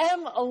 I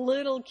am a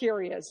little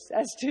curious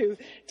as to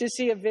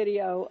see a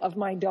video of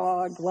my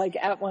dog like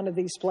at one of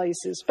these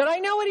places. But I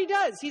know what he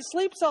does. He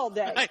sleeps all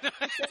day.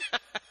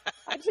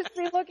 I'd just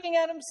be looking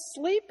at him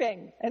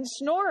sleeping and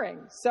snoring.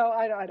 So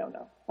I don't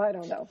know.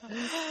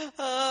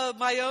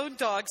 My own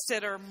dog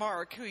sitter,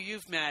 Mark, who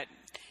you've met,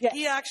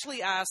 he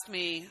actually asked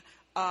me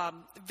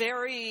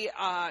very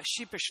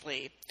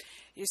sheepishly.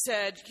 He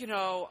said,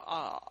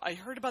 I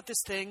heard about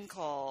this thing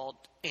called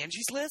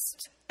Angie's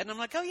List. And I'm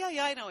like, oh,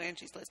 yeah, I know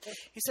Angie's List.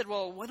 He said,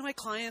 well, one of my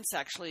clients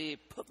actually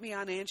put me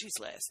on Angie's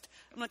List.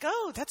 I'm like,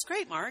 oh, that's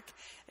great, Mark.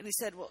 And he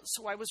said, well,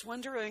 so I was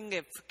wondering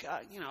if,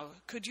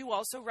 could you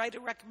also write a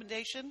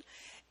recommendation?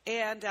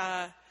 And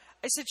I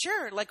said,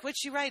 sure. Like, what'd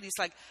she write? He's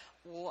like,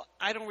 well,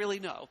 I don't really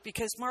know.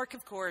 Because Mark,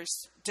 of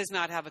course, does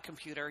not have a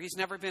computer. He's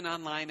never been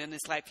online in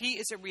his life.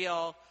 He's a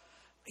real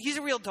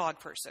dog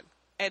person.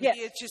 And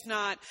he is just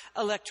not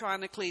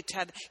electronically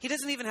tethered. He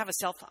doesn't even have a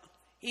cell phone.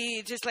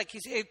 He just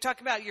talk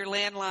about your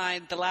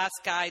landline. The last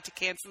guy to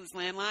cancel his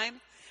landline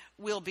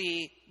will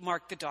be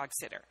Mark the dog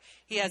sitter.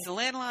 He has a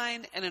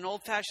landline and an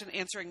old-fashioned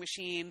answering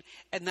machine,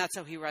 and that's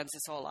how he runs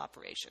this whole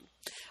operation.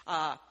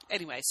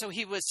 Anyway, so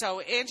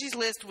Angie's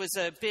List was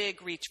a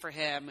big reach for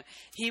him.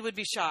 He would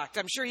be shocked.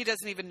 I'm sure he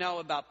doesn't even know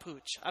about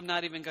Pooch. I'm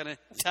not even going to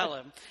tell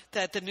him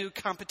that the new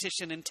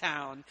competition in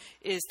town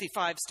is the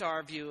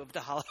 5-star view of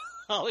the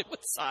Hollywood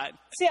sign.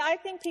 See, I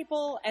think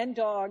people and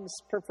dogs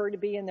prefer to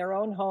be in their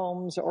own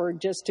homes or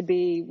just to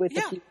be with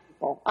a few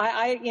people.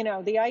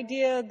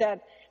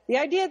 The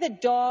idea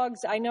that dogs,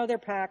 I know they're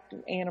pack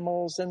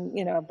animals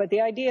but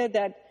the idea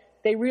that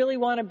they really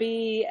want to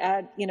be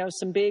at,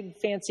 some big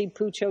fancy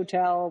pooch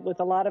hotel with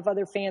a lot of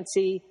other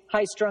fancy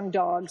high-strung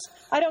dogs.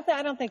 I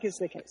don't think is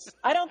the case.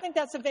 I don't think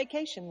that's a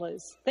vacation,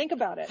 Liz. Think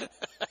about it.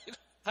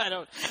 I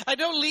know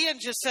Leanne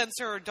just sends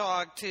her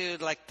dog to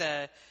like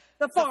the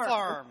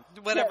farm,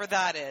 whatever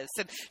that is.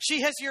 And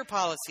she has your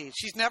policy.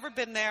 She's never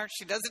been there.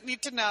 She doesn't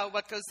need to know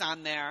what goes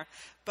on there.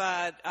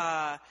 But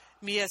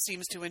Mia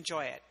seems to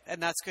enjoy it,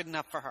 and that's good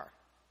enough for her.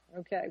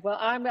 Okay. Well,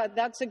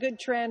 that's a good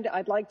trend.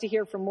 I'd like to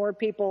hear from more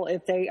people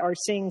if they are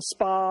seeing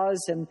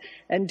spas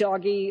and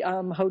doggy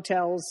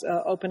hotels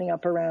opening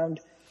up around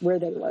where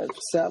they live.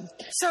 So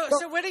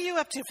what are you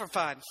up to for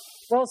fun?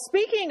 Well,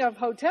 speaking of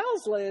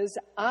hotels, Liz,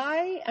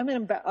 I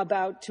am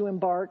about to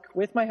embark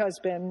with my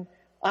husband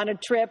on a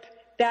trip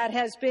that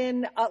has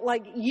been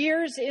like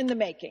years in the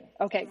making.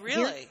 Okay.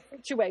 Really? Here's the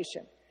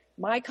situation.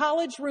 My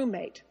college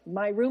roommate,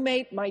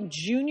 my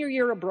junior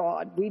year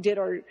abroad,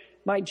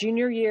 my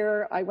junior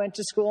year, I went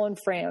to school in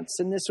France,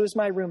 and this was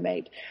my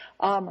roommate.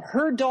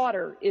 Her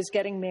daughter is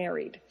getting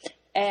married,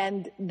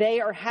 and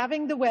they are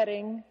having the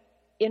wedding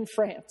in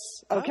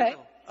France, okay?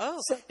 Oh.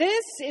 So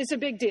this is a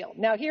big deal.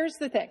 Now, here's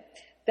the thing,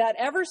 that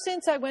ever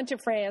since I went to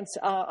France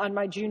on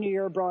my junior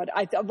year abroad,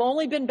 I've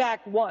only been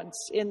back once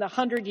in the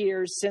 100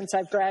 years since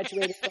I've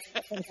graduated.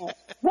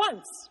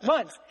 Once.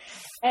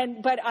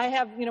 But I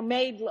have,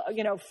 made,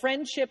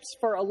 friendships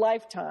for a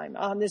lifetime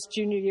on this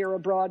junior year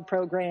abroad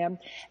program.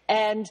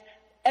 And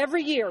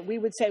every year we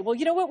would say, well,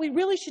 you know what we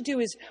really should do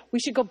is we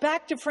should go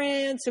back to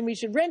France and we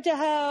should rent a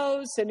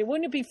house and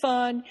wouldn't it be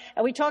fun?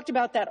 And we talked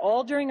about that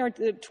all during our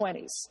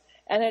 20s.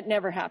 And it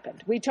never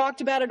happened. We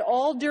talked about it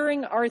all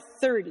during our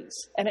 30s,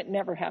 and it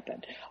never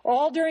happened.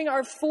 All during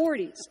our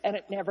 40s, and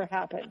it never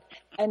happened.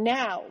 And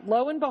now,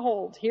 lo and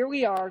behold, here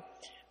we are.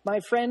 My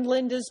friend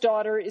Linda's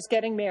daughter is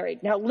getting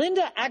married. Now,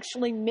 Linda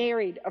actually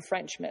married a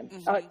Frenchman.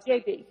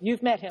 JB,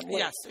 you've met him. Liz.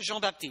 Yes,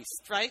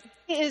 Jean-Baptiste, right?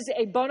 He is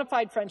a bona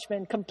fide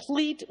Frenchman,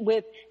 complete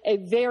with a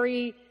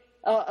very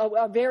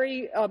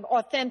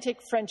authentic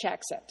French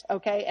accent,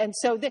 okay? And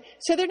so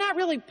they're not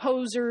really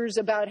posers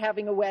about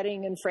having a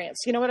wedding in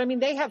France. You know what I mean?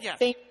 They have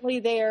family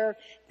there.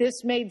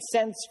 This made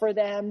sense for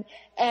them.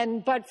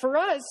 But for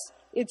us,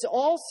 it's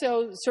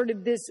also sort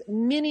of this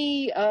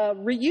mini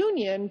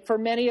reunion for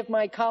many of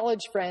my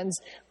college friends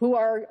who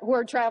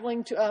are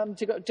traveling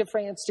to go to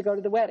France to go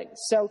to the wedding.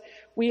 So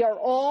we are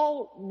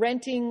all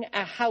renting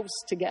a house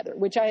together,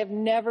 which I have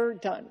never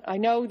done. I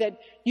know that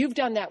you've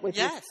done that with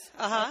Yes,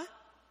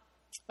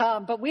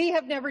 but we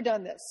have never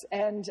done this,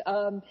 and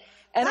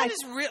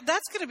that's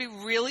going to be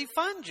really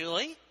fun,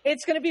 Julie.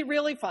 It's going to be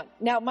really fun.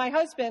 Now, my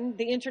husband,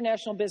 the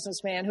international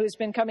businessman who has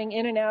been coming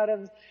in and out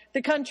of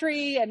the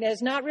country and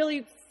has not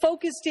really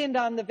focused in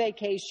on the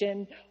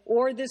vacation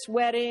or this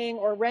wedding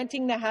or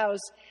renting the house,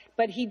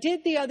 but he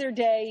did the other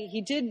day,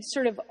 he did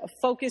sort of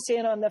focus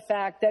in on the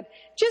fact that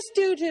just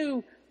due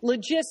to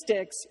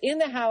logistics in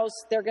the house,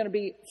 there are going to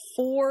be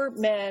 4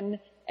 men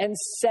and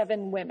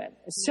 7 women.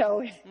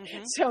 So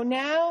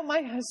now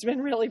my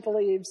husband really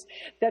believes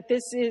that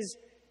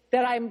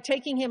that I'm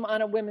taking him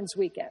on a women's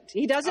weekend.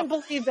 He doesn't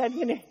believe that,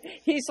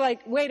 he's like,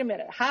 wait a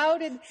minute,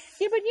 but you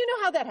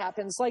know how that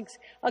happens. Like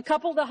a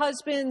couple of the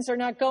husbands are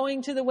not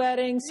going to the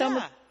wedding.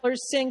 Some are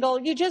single.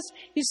 You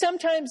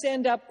sometimes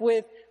end up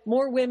with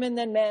more women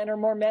than men or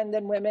more men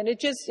than women. It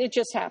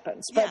just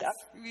happens. But,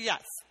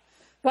 yes.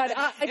 But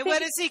I think,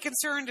 what is he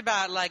concerned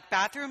about, like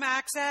bathroom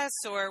access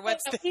or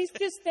what's he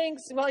just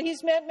thinks, well,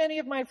 he's met many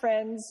of my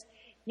friends,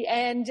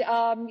 and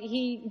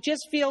he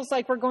just feels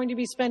like we're going to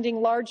be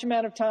spending large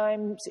amount of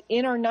time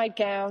in our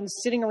nightgowns,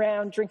 sitting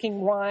around,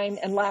 drinking wine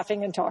and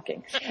laughing and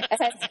talking.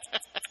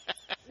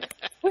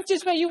 Which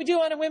is what you would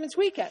do on a women's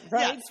weekend,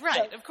 right? Yes,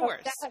 right, of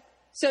course.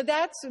 But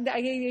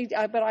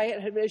I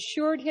have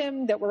assured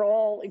him that we're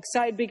all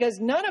excited because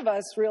none of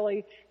us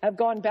really have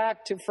gone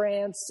back to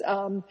France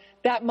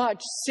that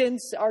much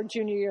since our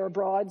junior year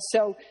abroad.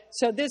 So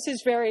this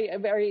is a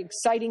very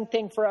exciting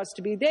thing for us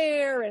to be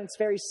there, and it's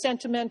very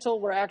sentimental.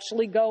 We're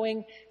actually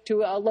going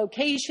to a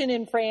location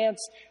in France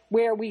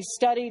where we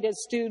studied as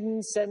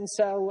students, and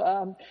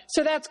so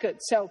that's good.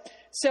 So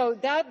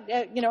that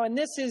and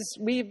this is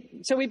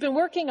we've been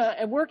working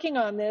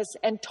on this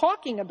and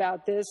talking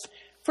about this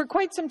for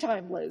quite some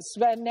time, Liz.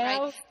 But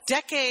now,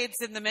 decades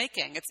in the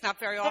making. It's not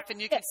very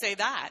often you can say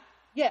that.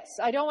 Yes,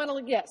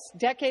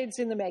 decades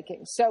in the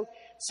making. So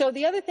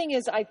the other thing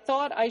is, I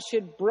thought I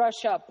should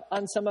brush up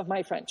on some of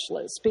my French,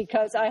 Liz,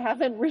 because I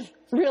haven't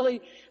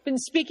really been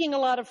speaking a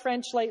lot of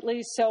French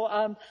lately. So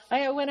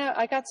I went out.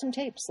 I got some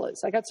tapes,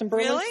 Liz. I got some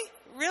Berlin.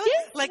 Really?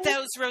 Yes, like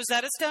those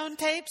Rosetta Stone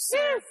tapes?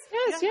 Yes.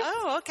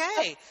 Oh,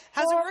 okay.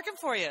 How's it working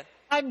for you?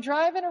 I'm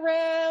driving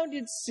around.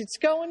 It's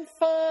going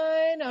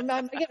fine.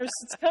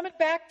 It's coming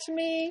back to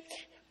me.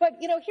 But,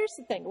 here's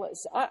the thing,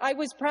 Liz. I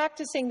was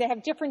practicing. They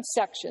have different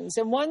sections,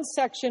 and one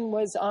section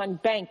was on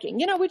banking,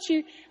 which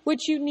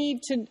you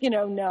need to,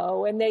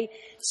 know. And you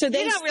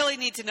don't really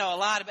need to know a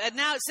lot about it.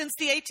 Now, since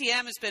the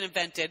ATM has been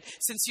invented,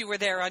 since you were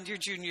there on your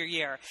junior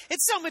year,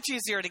 it's so much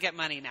easier to get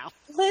money now.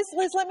 Liz,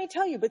 let me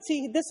tell you. But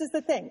see, this is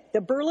the thing.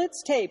 The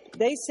Berlitz tape,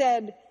 they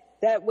said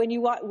that when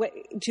you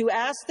to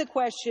ask the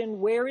question,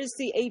 where is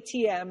the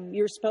ATM,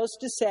 you're supposed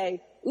to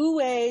say,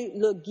 où est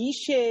le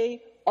guichet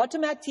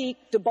automatique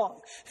de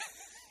banque?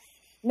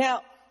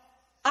 Now,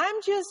 I'm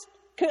just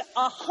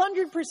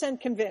 100%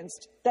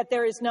 convinced that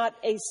there is not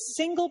a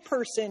single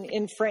person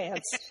in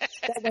France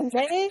that when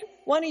they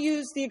want to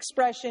use the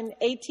expression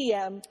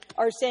ATM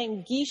are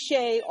saying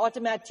guichet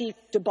automatique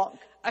de banque.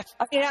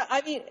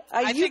 I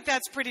think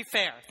that's pretty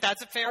fair.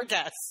 That's a fair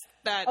guess.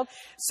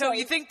 So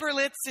you think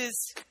Berlitz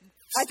is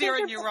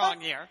steering you wrong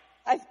here?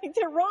 I think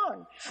they're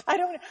wrong.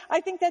 I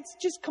think that's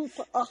just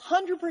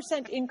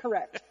 100%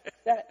 incorrect.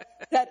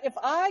 That if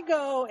I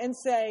go and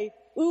say,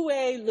 où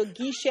est le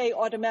guichet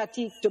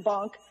automatique de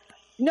banque,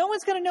 no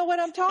one's going to know what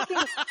I'm talking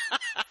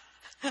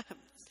about.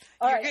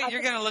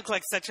 You're going to look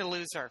like such a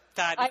loser.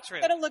 That's true.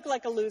 I'm going to look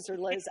like a loser,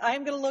 Liz.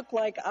 I'm going to look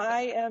like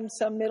I am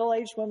some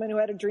middle-aged woman who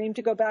had a dream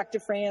to go back to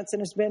France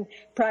and has been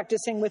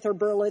practicing with her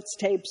Berlitz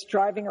tapes,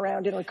 driving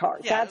around in her car.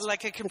 Yeah,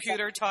 like a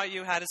computer taught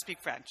you how to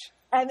speak French.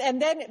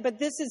 But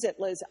this is it,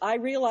 Liz. I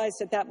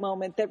realized at that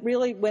moment that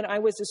really when I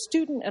was a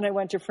student and I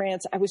went to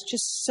France, I was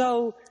just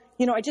so,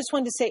 I just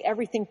wanted to say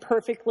everything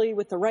perfectly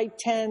with the right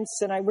tense,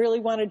 and I really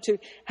wanted to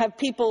have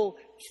people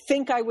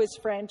think I was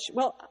French.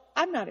 Well,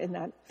 I'm not in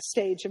that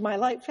stage of my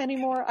life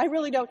anymore. I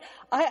really don't.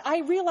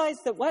 I realize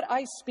that what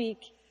I speak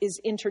is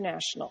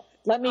international.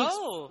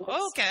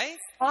 Okay.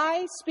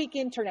 I speak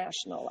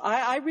international.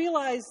 I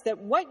realize that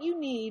what you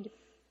need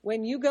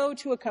when you go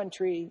to a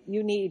country,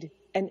 you need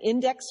an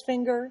index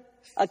finger,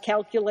 a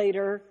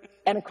calculator,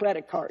 and a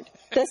credit card.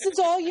 This is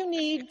all you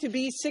need to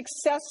be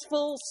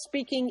successful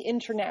speaking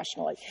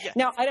internationally. Yes.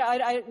 Now,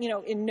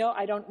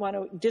 I don't want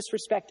to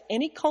disrespect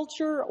any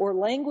culture or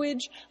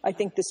language. I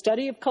think the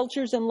study of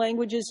cultures and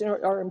languages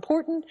are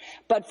important.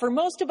 But for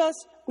most of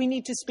us, we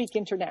need to speak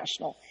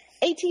international.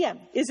 ATM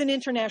is an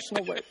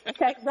international word.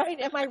 Okay, right?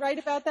 Am I right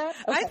about that?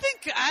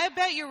 Okay. I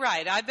bet you're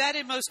right. I bet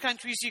in most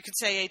countries you could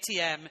say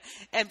ATM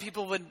and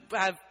people would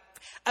have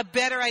a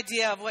better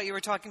idea of what you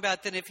were talking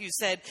about than if you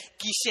said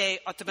guichet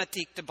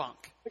automatique de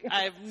banque.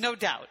 I have no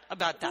doubt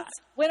about that.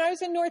 When I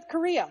was in North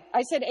Korea,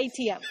 I said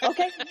ATM.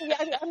 Okay,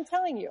 I'm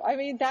telling you. I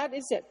mean, that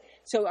is it.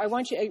 So I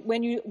want you,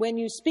 when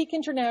you speak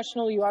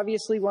international, you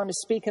obviously want to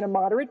speak in a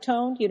moderate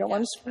tone. You don't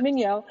want to scream and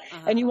yell,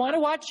 and you want to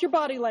watch your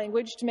body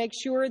language to make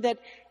sure that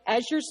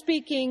as you're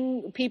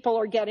speaking, people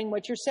are getting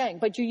what you're saying.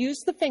 But you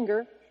use the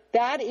finger.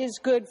 That is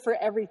good for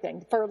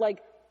everything. For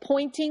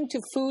pointing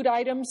to food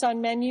items on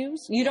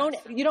menus. You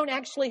don't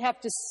actually have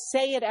to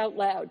say it out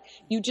loud.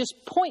 You just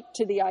point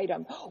to the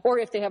item. Or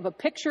if they have a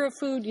picture of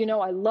food,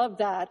 I love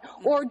that.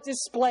 Or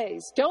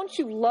displays. Don't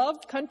you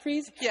love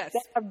countries that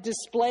have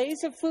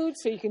displays of food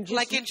so you can just...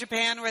 Like in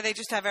Japan where they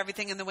just have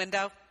everything in the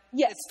window?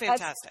 Yes. It's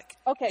fantastic.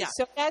 Okay,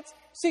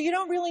 so you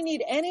don't really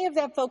need any of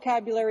that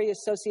vocabulary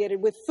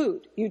associated with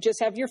food. You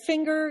just have your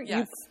finger,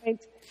 you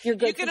point, you're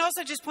good. You can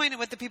also just point at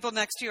what the people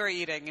next to you are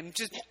eating and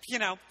just,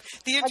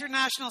 the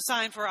international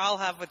sign for I'll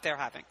have what they're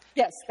having.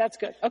 Yes, that's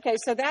good. Okay,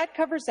 so that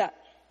covers that.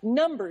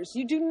 Numbers.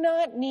 You do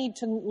not need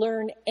to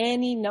learn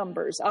any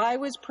numbers. I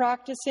was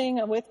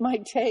practicing with my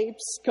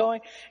tapes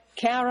going,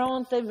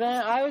 40, 20.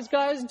 I was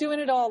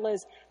doing it all,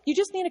 Liz. You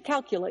just need a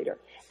calculator.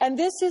 And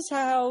this is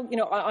how,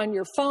 on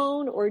your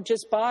phone or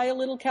just buy a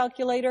little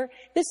calculator,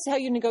 this is how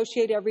you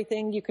negotiate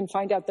everything. You can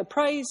find out the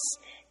price.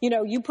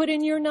 You put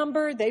in your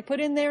number, they put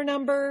in their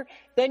number,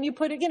 then you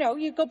put it,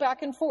 you go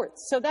back and forth.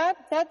 So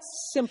that's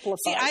simplified.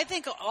 See, I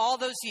think all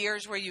those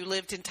years where you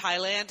lived in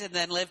Thailand and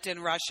then lived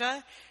in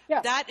Russia,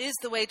 that is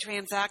the way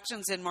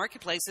transactions in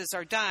marketplaces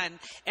are done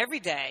every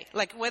day.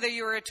 Like whether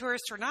you're a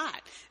tourist or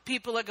not,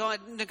 people are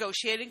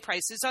negotiating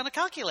prices on a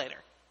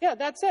calculator. Yeah,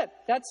 that's it.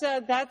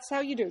 That's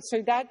how you do it.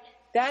 So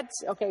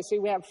that's okay. So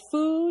we have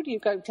food.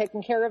 You've got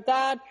taken care of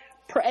that.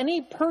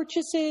 Any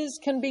purchases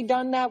can be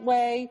done that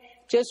way,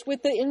 just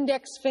with the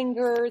index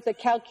finger, the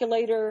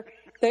calculator,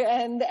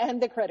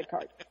 and the credit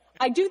card.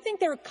 I do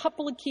think there are a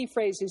couple of key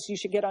phrases you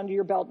should get under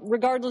your belt,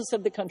 regardless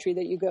of the country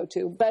that you go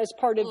to. But as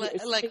part of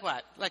like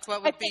what? Like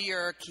what would be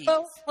your keys?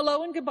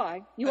 Hello and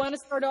goodbye. You want to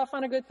start off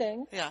on a good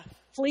thing. Yeah.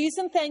 Please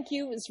and thank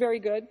you is very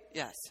good.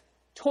 Yes.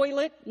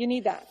 Toilet, you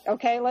need that.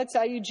 Okay,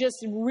 you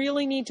just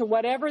really need to,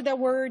 whatever the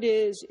word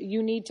is,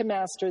 you need to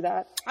master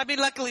that. I mean,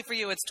 luckily for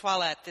you, it's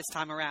toilette this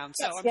time around,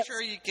 so I'm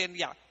sure you can,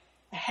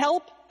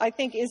 Help, I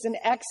think, is an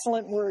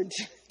excellent word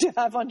to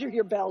have under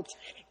your belt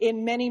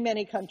in many,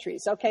 many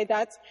countries. Okay,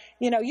 that's,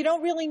 you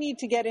don't really need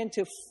to get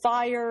into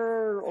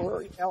fire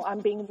or, I'm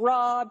being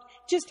robbed.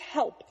 Just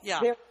help.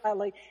 Yeah. Very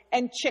highly.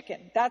 And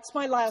chicken, that's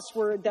my last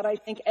word that I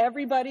think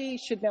everybody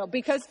should know,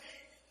 because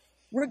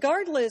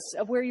regardless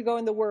of where you go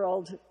in the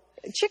world,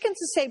 chicken's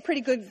a pretty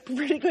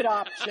good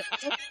option.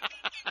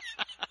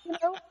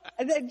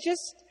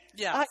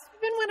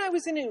 Even when I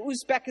was in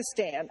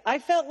Uzbekistan, I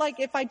felt like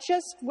if I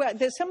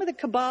there's some of the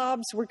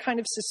kebabs were kind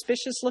of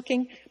suspicious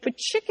looking, but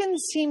chicken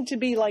seemed to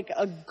be like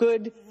a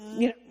good,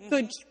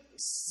 good.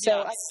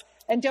 So,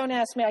 and don't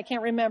ask me, I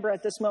can't remember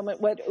at this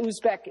moment what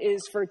Uzbek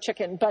is for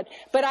chicken, but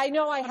I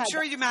know I had. I'm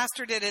sure you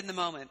mastered it in the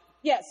moment.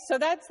 Yes, so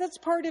that's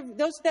part of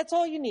those. That's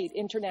all you need,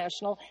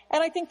 international.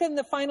 And I think then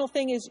the final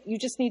thing is you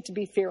just need to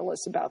be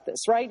fearless about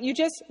this, right? You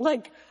just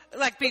like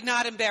be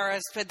not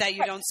embarrassed, but that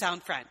you don't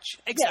sound French.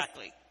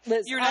 Exactly. Yes,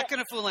 Liz, You're not going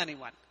to fool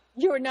anyone.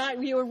 You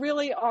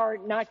really are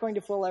not going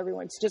to fool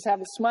everyone. So just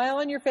have a smile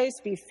on your face,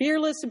 be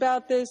fearless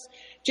about this,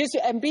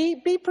 and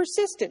be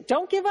persistent.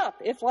 Don't give up.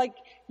 If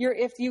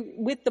you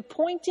with the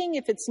pointing,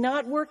 if it's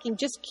not working,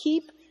 just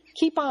keep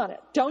on it.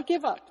 Don't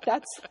give up.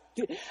 That's,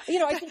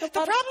 I think the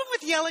problem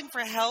with yelling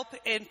for help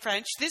in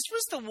French, this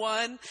was the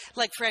one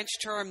French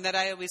term that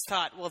I always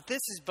thought, well,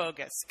 this is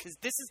bogus because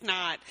this is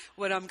not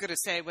what I'm going to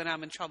say when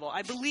I'm in trouble.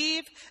 I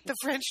believe the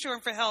French term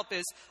for help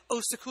is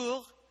au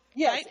secours.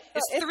 Yes. Right?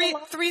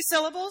 It's three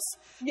syllables.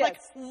 Yes.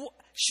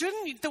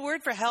 Shouldn't the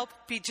word for help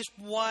be just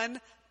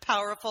one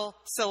powerful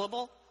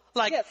syllable?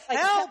 Yes,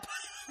 help.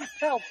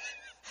 Help.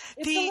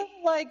 It's a little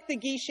like the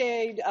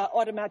guichet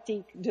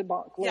automatique de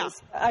banque. Yeah.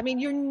 I mean,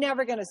 you're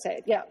never going to say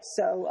it. Yeah.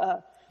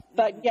 So,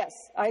 but yes,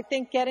 I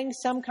think getting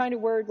some kind of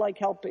word like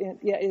help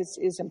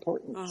is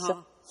important.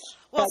 So,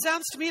 well, it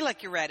sounds to me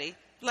like you're ready.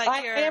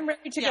 I am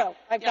ready to go.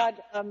 I've got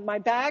my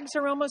bags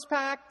are almost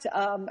packed.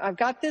 I've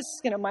got this,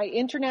 my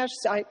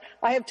international.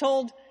 I have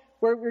told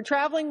we're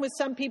traveling with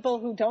some people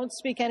who don't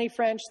speak any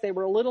French. They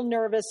were a little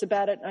nervous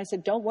about it, and I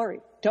said, "Don't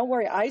worry.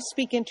 I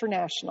speak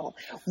international.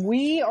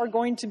 We are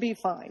going to be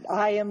fine.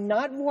 I am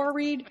not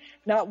worried,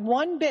 not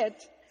one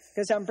bit."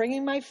 Because I'm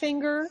bringing my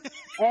finger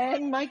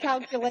and my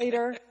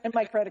calculator and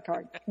my credit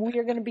card. We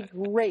are going to be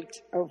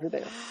great over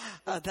there.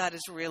 That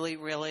is really,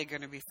 really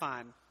going to be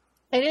fun.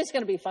 It is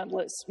going to be fun,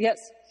 Liz. Yes.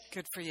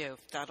 Good for you.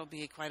 That'll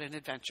be quite an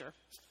adventure.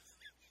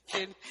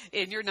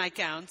 In your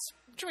nightgowns,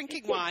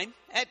 drinking wine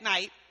at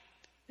night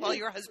while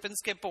your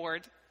husbands get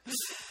bored.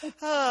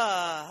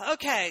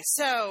 Okay,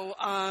 so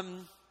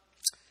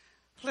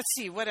let's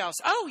see, what else?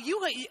 Oh,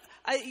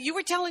 you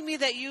were telling me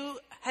that you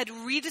had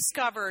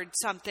rediscovered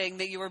something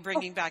that you were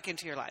bringing back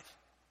into your life.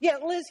 Yeah,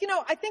 Liz,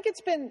 I think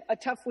it's been a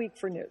tough week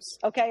for news,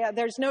 okay?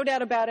 There's no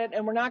doubt about it,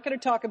 and we're not going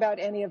to talk about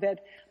any of it.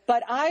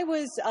 But I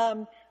was,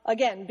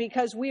 again,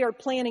 because we are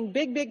planning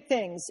big, big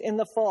things in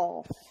the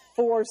fall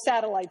for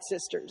Satellite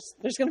Sisters.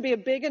 There's going to be a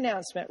big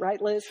announcement, right,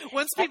 Liz?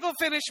 Once people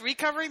finish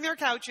recovering their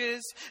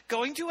couches,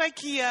 going to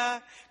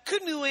IKEA,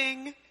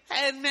 canoeing,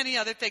 and many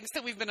other things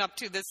that we've been up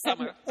to this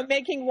summer. And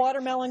making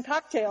watermelon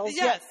cocktails.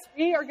 Yes.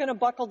 We are going to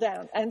buckle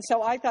down. And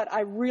so I thought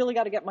I really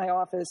got to get my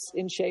office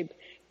in shape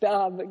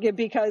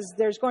because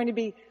there's going to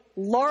be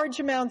large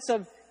amounts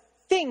of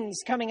things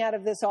coming out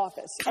of this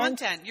office.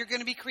 Content. You're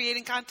going to be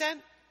creating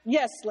content?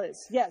 Yes, Liz.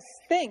 Yes.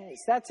 Things.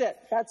 That's it.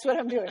 That's what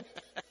I'm doing.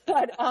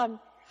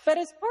 But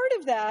as part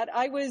of that,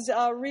 I was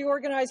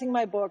reorganizing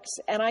my books,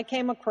 and I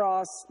came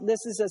across,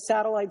 this is a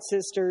Satellite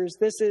Sisters,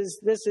 this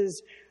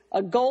is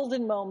a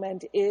golden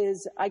moment,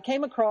 I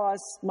came across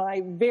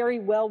my very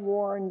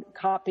well-worn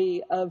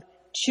copy of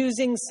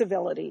Choosing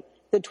Civility,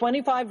 the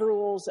 25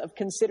 Rules of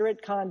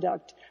Considerate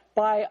Conduct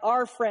by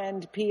our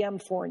friend P.M.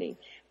 Forney,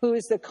 who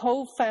is the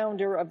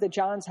co-founder of the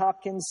Johns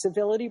Hopkins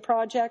Civility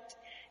Project.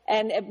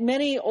 And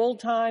many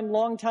old-time,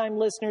 long-time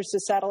listeners to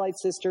Satellite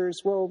Sisters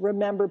will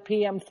remember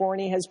P.M.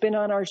 Forney has been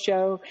on our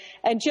show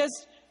and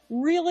just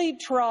really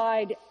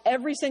tried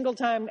every single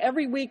time,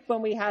 every week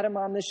when we had him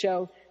on the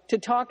show, to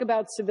talk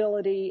about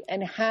civility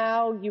and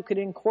how you could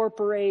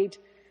incorporate,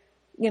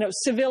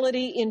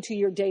 civility into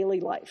your daily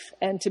life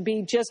and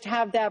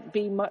have that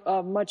be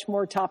much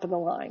more top of the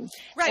line.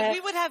 Right.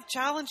 We would have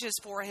challenges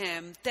for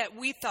him that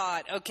we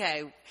thought,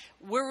 okay,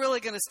 we're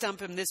really going to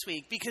stump him this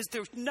week because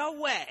there's no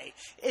way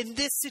in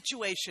this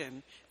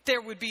situation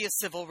there would be a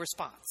civil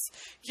response.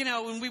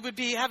 And we would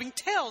be having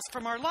tales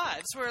from our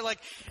lives where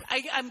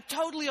I'm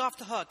totally off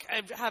the hook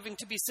of having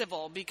to be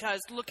civil because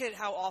look at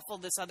how awful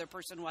this other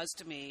person was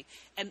to me.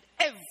 And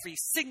every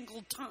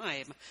single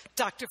time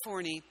Dr.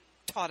 Forney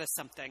taught us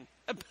something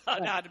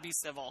about how to be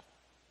civil.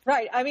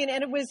 Right. I mean,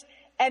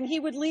 and he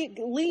would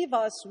leave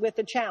us with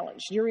a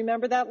challenge. Do you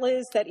remember that,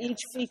 Liz? That each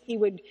week he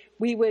would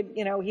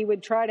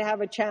try to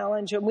have a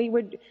challenge, and we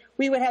would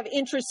have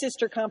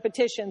intra-sister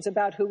competitions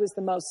about who was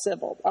the most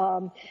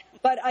civil.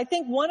 But I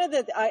think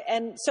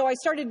and so I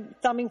started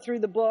thumbing through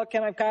the book,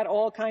 and I've got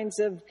all kinds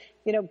of,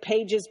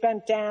 pages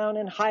bent down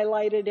and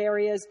highlighted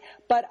areas.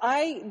 But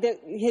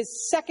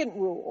his second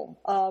rule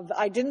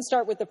I didn't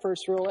start with the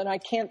first rule, and I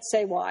can't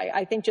say why.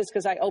 I think just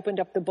because I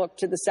opened up the book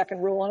to the second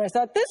rule, and I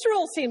thought, this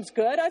rule seems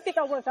good. I think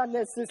I'll work on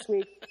this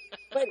week.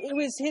 But it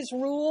was his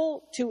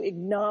rule to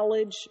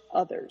acknowledge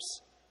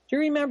others. Do you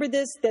remember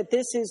this? That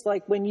this is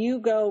like when you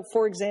go,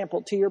 for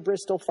example, to your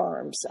Bristol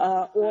Farms,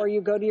 or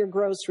you go to your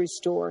grocery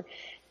store,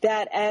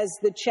 that as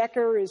the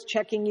checker is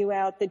checking you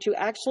out, that you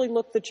actually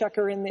look the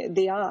checker in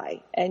the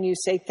eye and you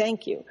say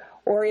thank you.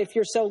 Or if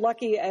you're so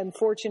lucky and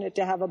fortunate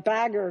to have a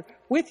bagger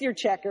with your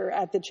checker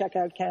at the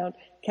checkout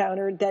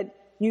counter, that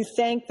you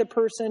thank the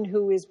person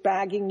who is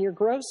bagging your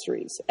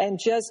groceries. And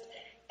just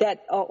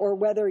that, or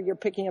whether you're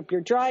picking up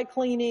your dry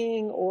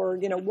cleaning or,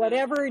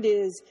 whatever it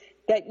is,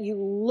 that you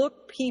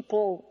look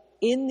people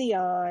in the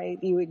eye,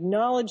 you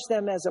acknowledge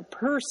them as a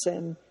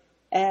person,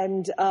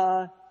 and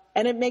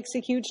and it makes a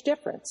huge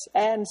difference.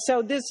 And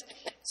so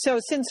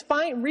since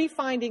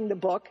refinding the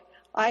book,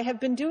 I have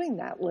been doing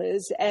that,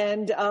 Liz,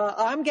 and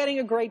I'm getting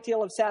a great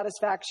deal of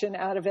satisfaction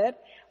out of it,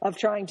 of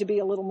trying to be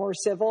a little more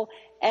civil,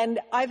 and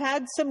I've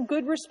had some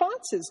good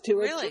responses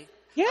to it. Really?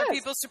 Yes. Are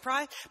people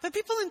surprised? But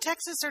people in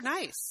Texas are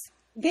nice.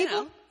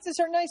 People in Texas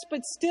are nice,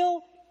 but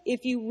still,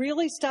 if you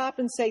really stop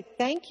and say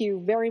thank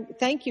you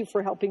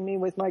for helping me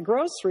with my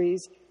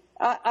groceries,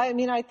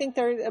 I think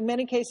in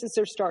many cases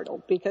they're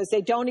startled because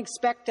they don't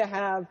expect to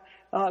have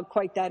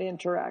quite that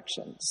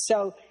interaction.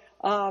 So,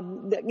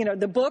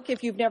 the book,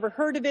 if you've never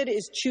heard of it,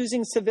 is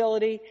Choosing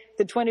Civility,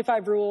 The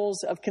 25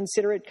 Rules of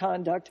Considerate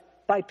Conduct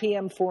by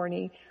P.M.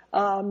 Forney.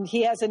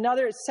 He has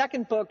another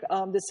second book,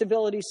 The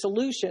Civility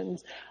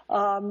Solutions,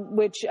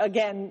 which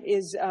again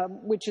is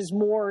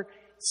more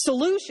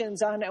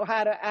solutions on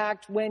how to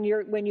act when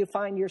you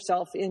find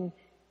yourself in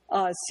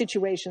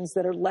situations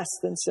that are less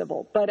than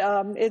civil. But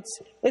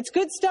it's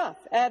good stuff,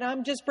 and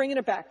I'm just bringing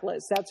it back,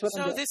 Liz. That's what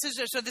I'm doing.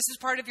 So this is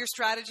part of your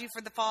strategy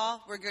for the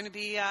fall. We're going to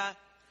be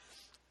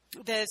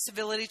the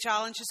civility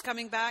challenge is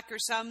coming back, or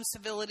some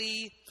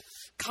civility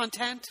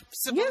content,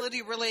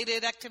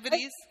 civility-related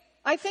activities.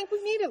 I think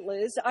we need it,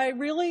 Liz. I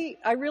really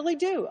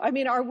do. I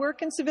mean, our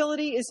work in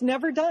civility is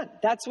never done.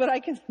 That's what I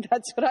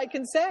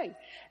can say.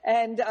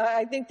 And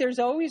I think there's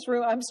always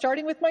room. I'm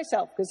starting with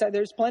myself because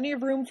there's plenty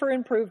of room for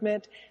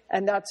improvement,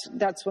 and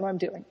that's what I'm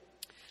doing.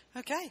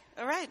 Okay.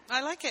 All right.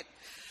 I like it.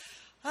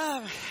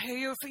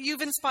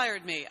 You've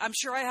inspired me. I'm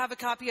sure I have a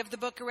copy of the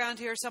book around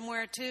here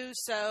somewhere too,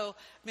 so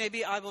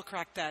maybe I will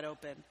crack that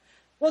open.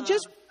 Well,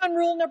 just on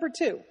rule number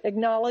 2,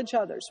 acknowledge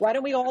others. Why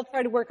don't we all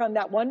try to work on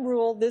that one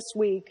rule this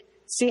week,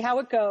 see how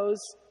it goes,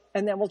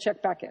 and then we'll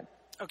check back in.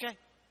 Okay.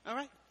 All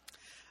right.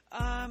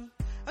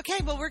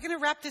 Okay, well, we're going to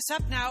wrap this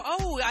up now.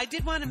 Oh, I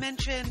did want to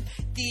mention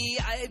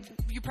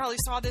you probably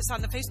saw this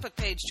on the Facebook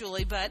page,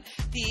 Julie, but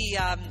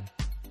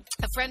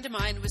a friend of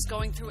mine was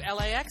going through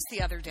LAX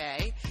the other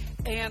day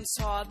and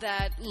saw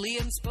that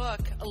Leon's book,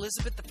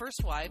 Elizabeth the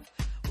First Wife,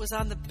 was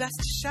on the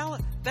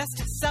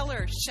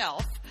bestseller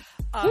shelf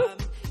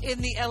in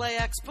the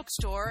LAX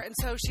bookstore, and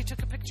so she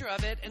took a picture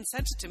of it and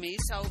sent it to me,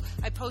 so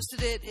I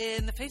posted it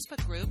in the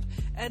Facebook group,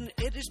 and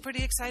it is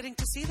pretty exciting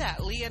to see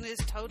that. Leon is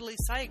totally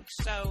psyched,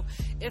 so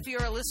if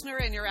you're a listener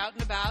and you're out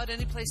and about,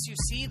 any place you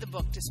see the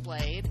book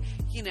displayed,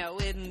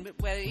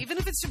 even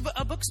if it's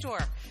a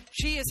bookstore,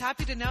 she is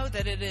happy to know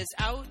that it is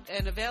out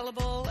and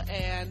available,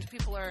 and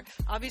people are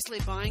obviously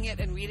buying it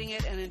and reading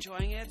it and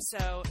enjoying it,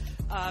 so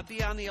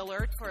be on the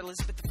alert for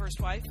Elizabeth the First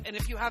Wife, and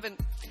if you haven't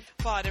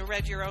bought or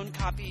read your own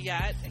copy yet,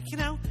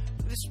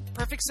 this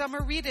perfect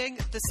summer reading.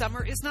 The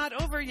summer is not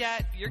over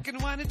yet. You're going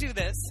to want to do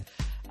this.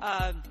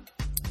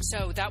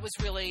 So that was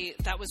really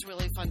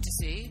fun to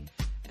see.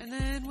 And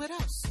then what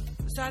else?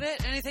 Is that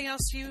it? Anything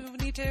else you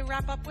need to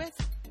wrap up with?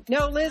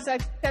 No, Liz, I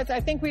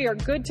think we are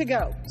good to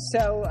go.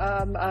 So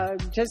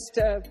just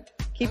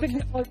keep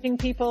acknowledging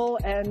people,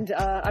 and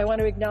I want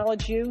to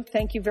acknowledge you.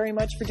 Thank you very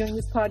much for doing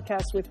this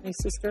podcast with me,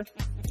 sister.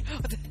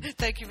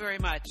 Thank you very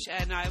much.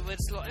 And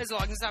as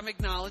long as I'm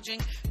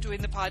acknowledging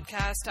doing the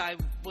podcast, I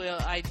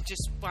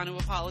just want to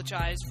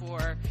apologize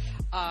for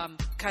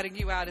cutting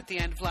you out at the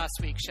end of last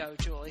week's show,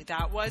 Julie.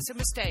 That was a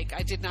mistake.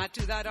 I did not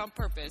do that on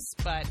purpose,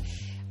 but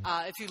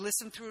if you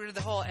listen through to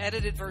the whole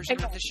edited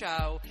version of the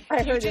show,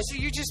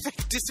 you just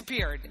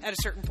disappeared at a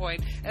certain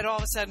point, and all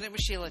of a sudden it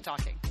was Sheila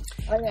talking.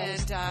 And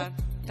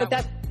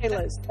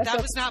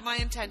that was not my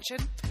intention,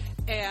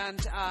 and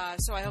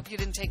so I hope you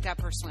didn't take that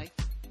personally.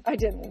 I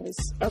didn't, Liz.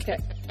 Okay.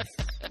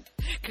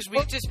 Because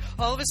we just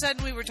all of a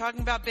sudden we were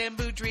talking about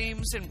bamboo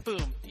dreams, and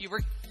boom, you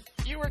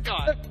were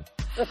gone.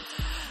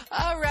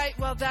 All right,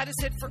 well, that is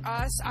it for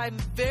us. I'm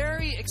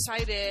very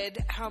excited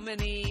how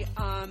many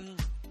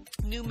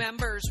new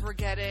members we're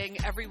getting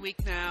every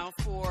week now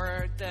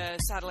for the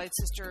Satellite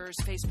Sisters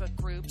Facebook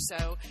group.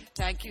 So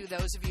thank you,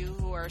 those of you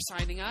who are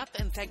signing up,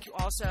 and thank you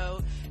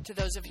also to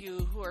those of you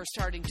who are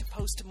starting to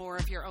post more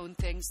of your own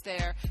things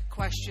there,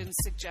 questions,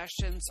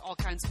 suggestions, all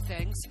kinds of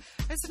things.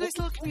 It's a nice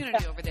little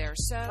community over there,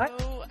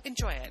 so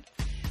enjoy it.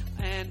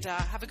 And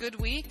have a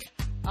good week.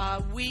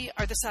 We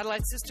are the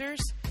Satellite Sisters.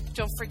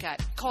 Don't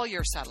forget, call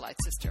your Satellite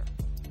Sister.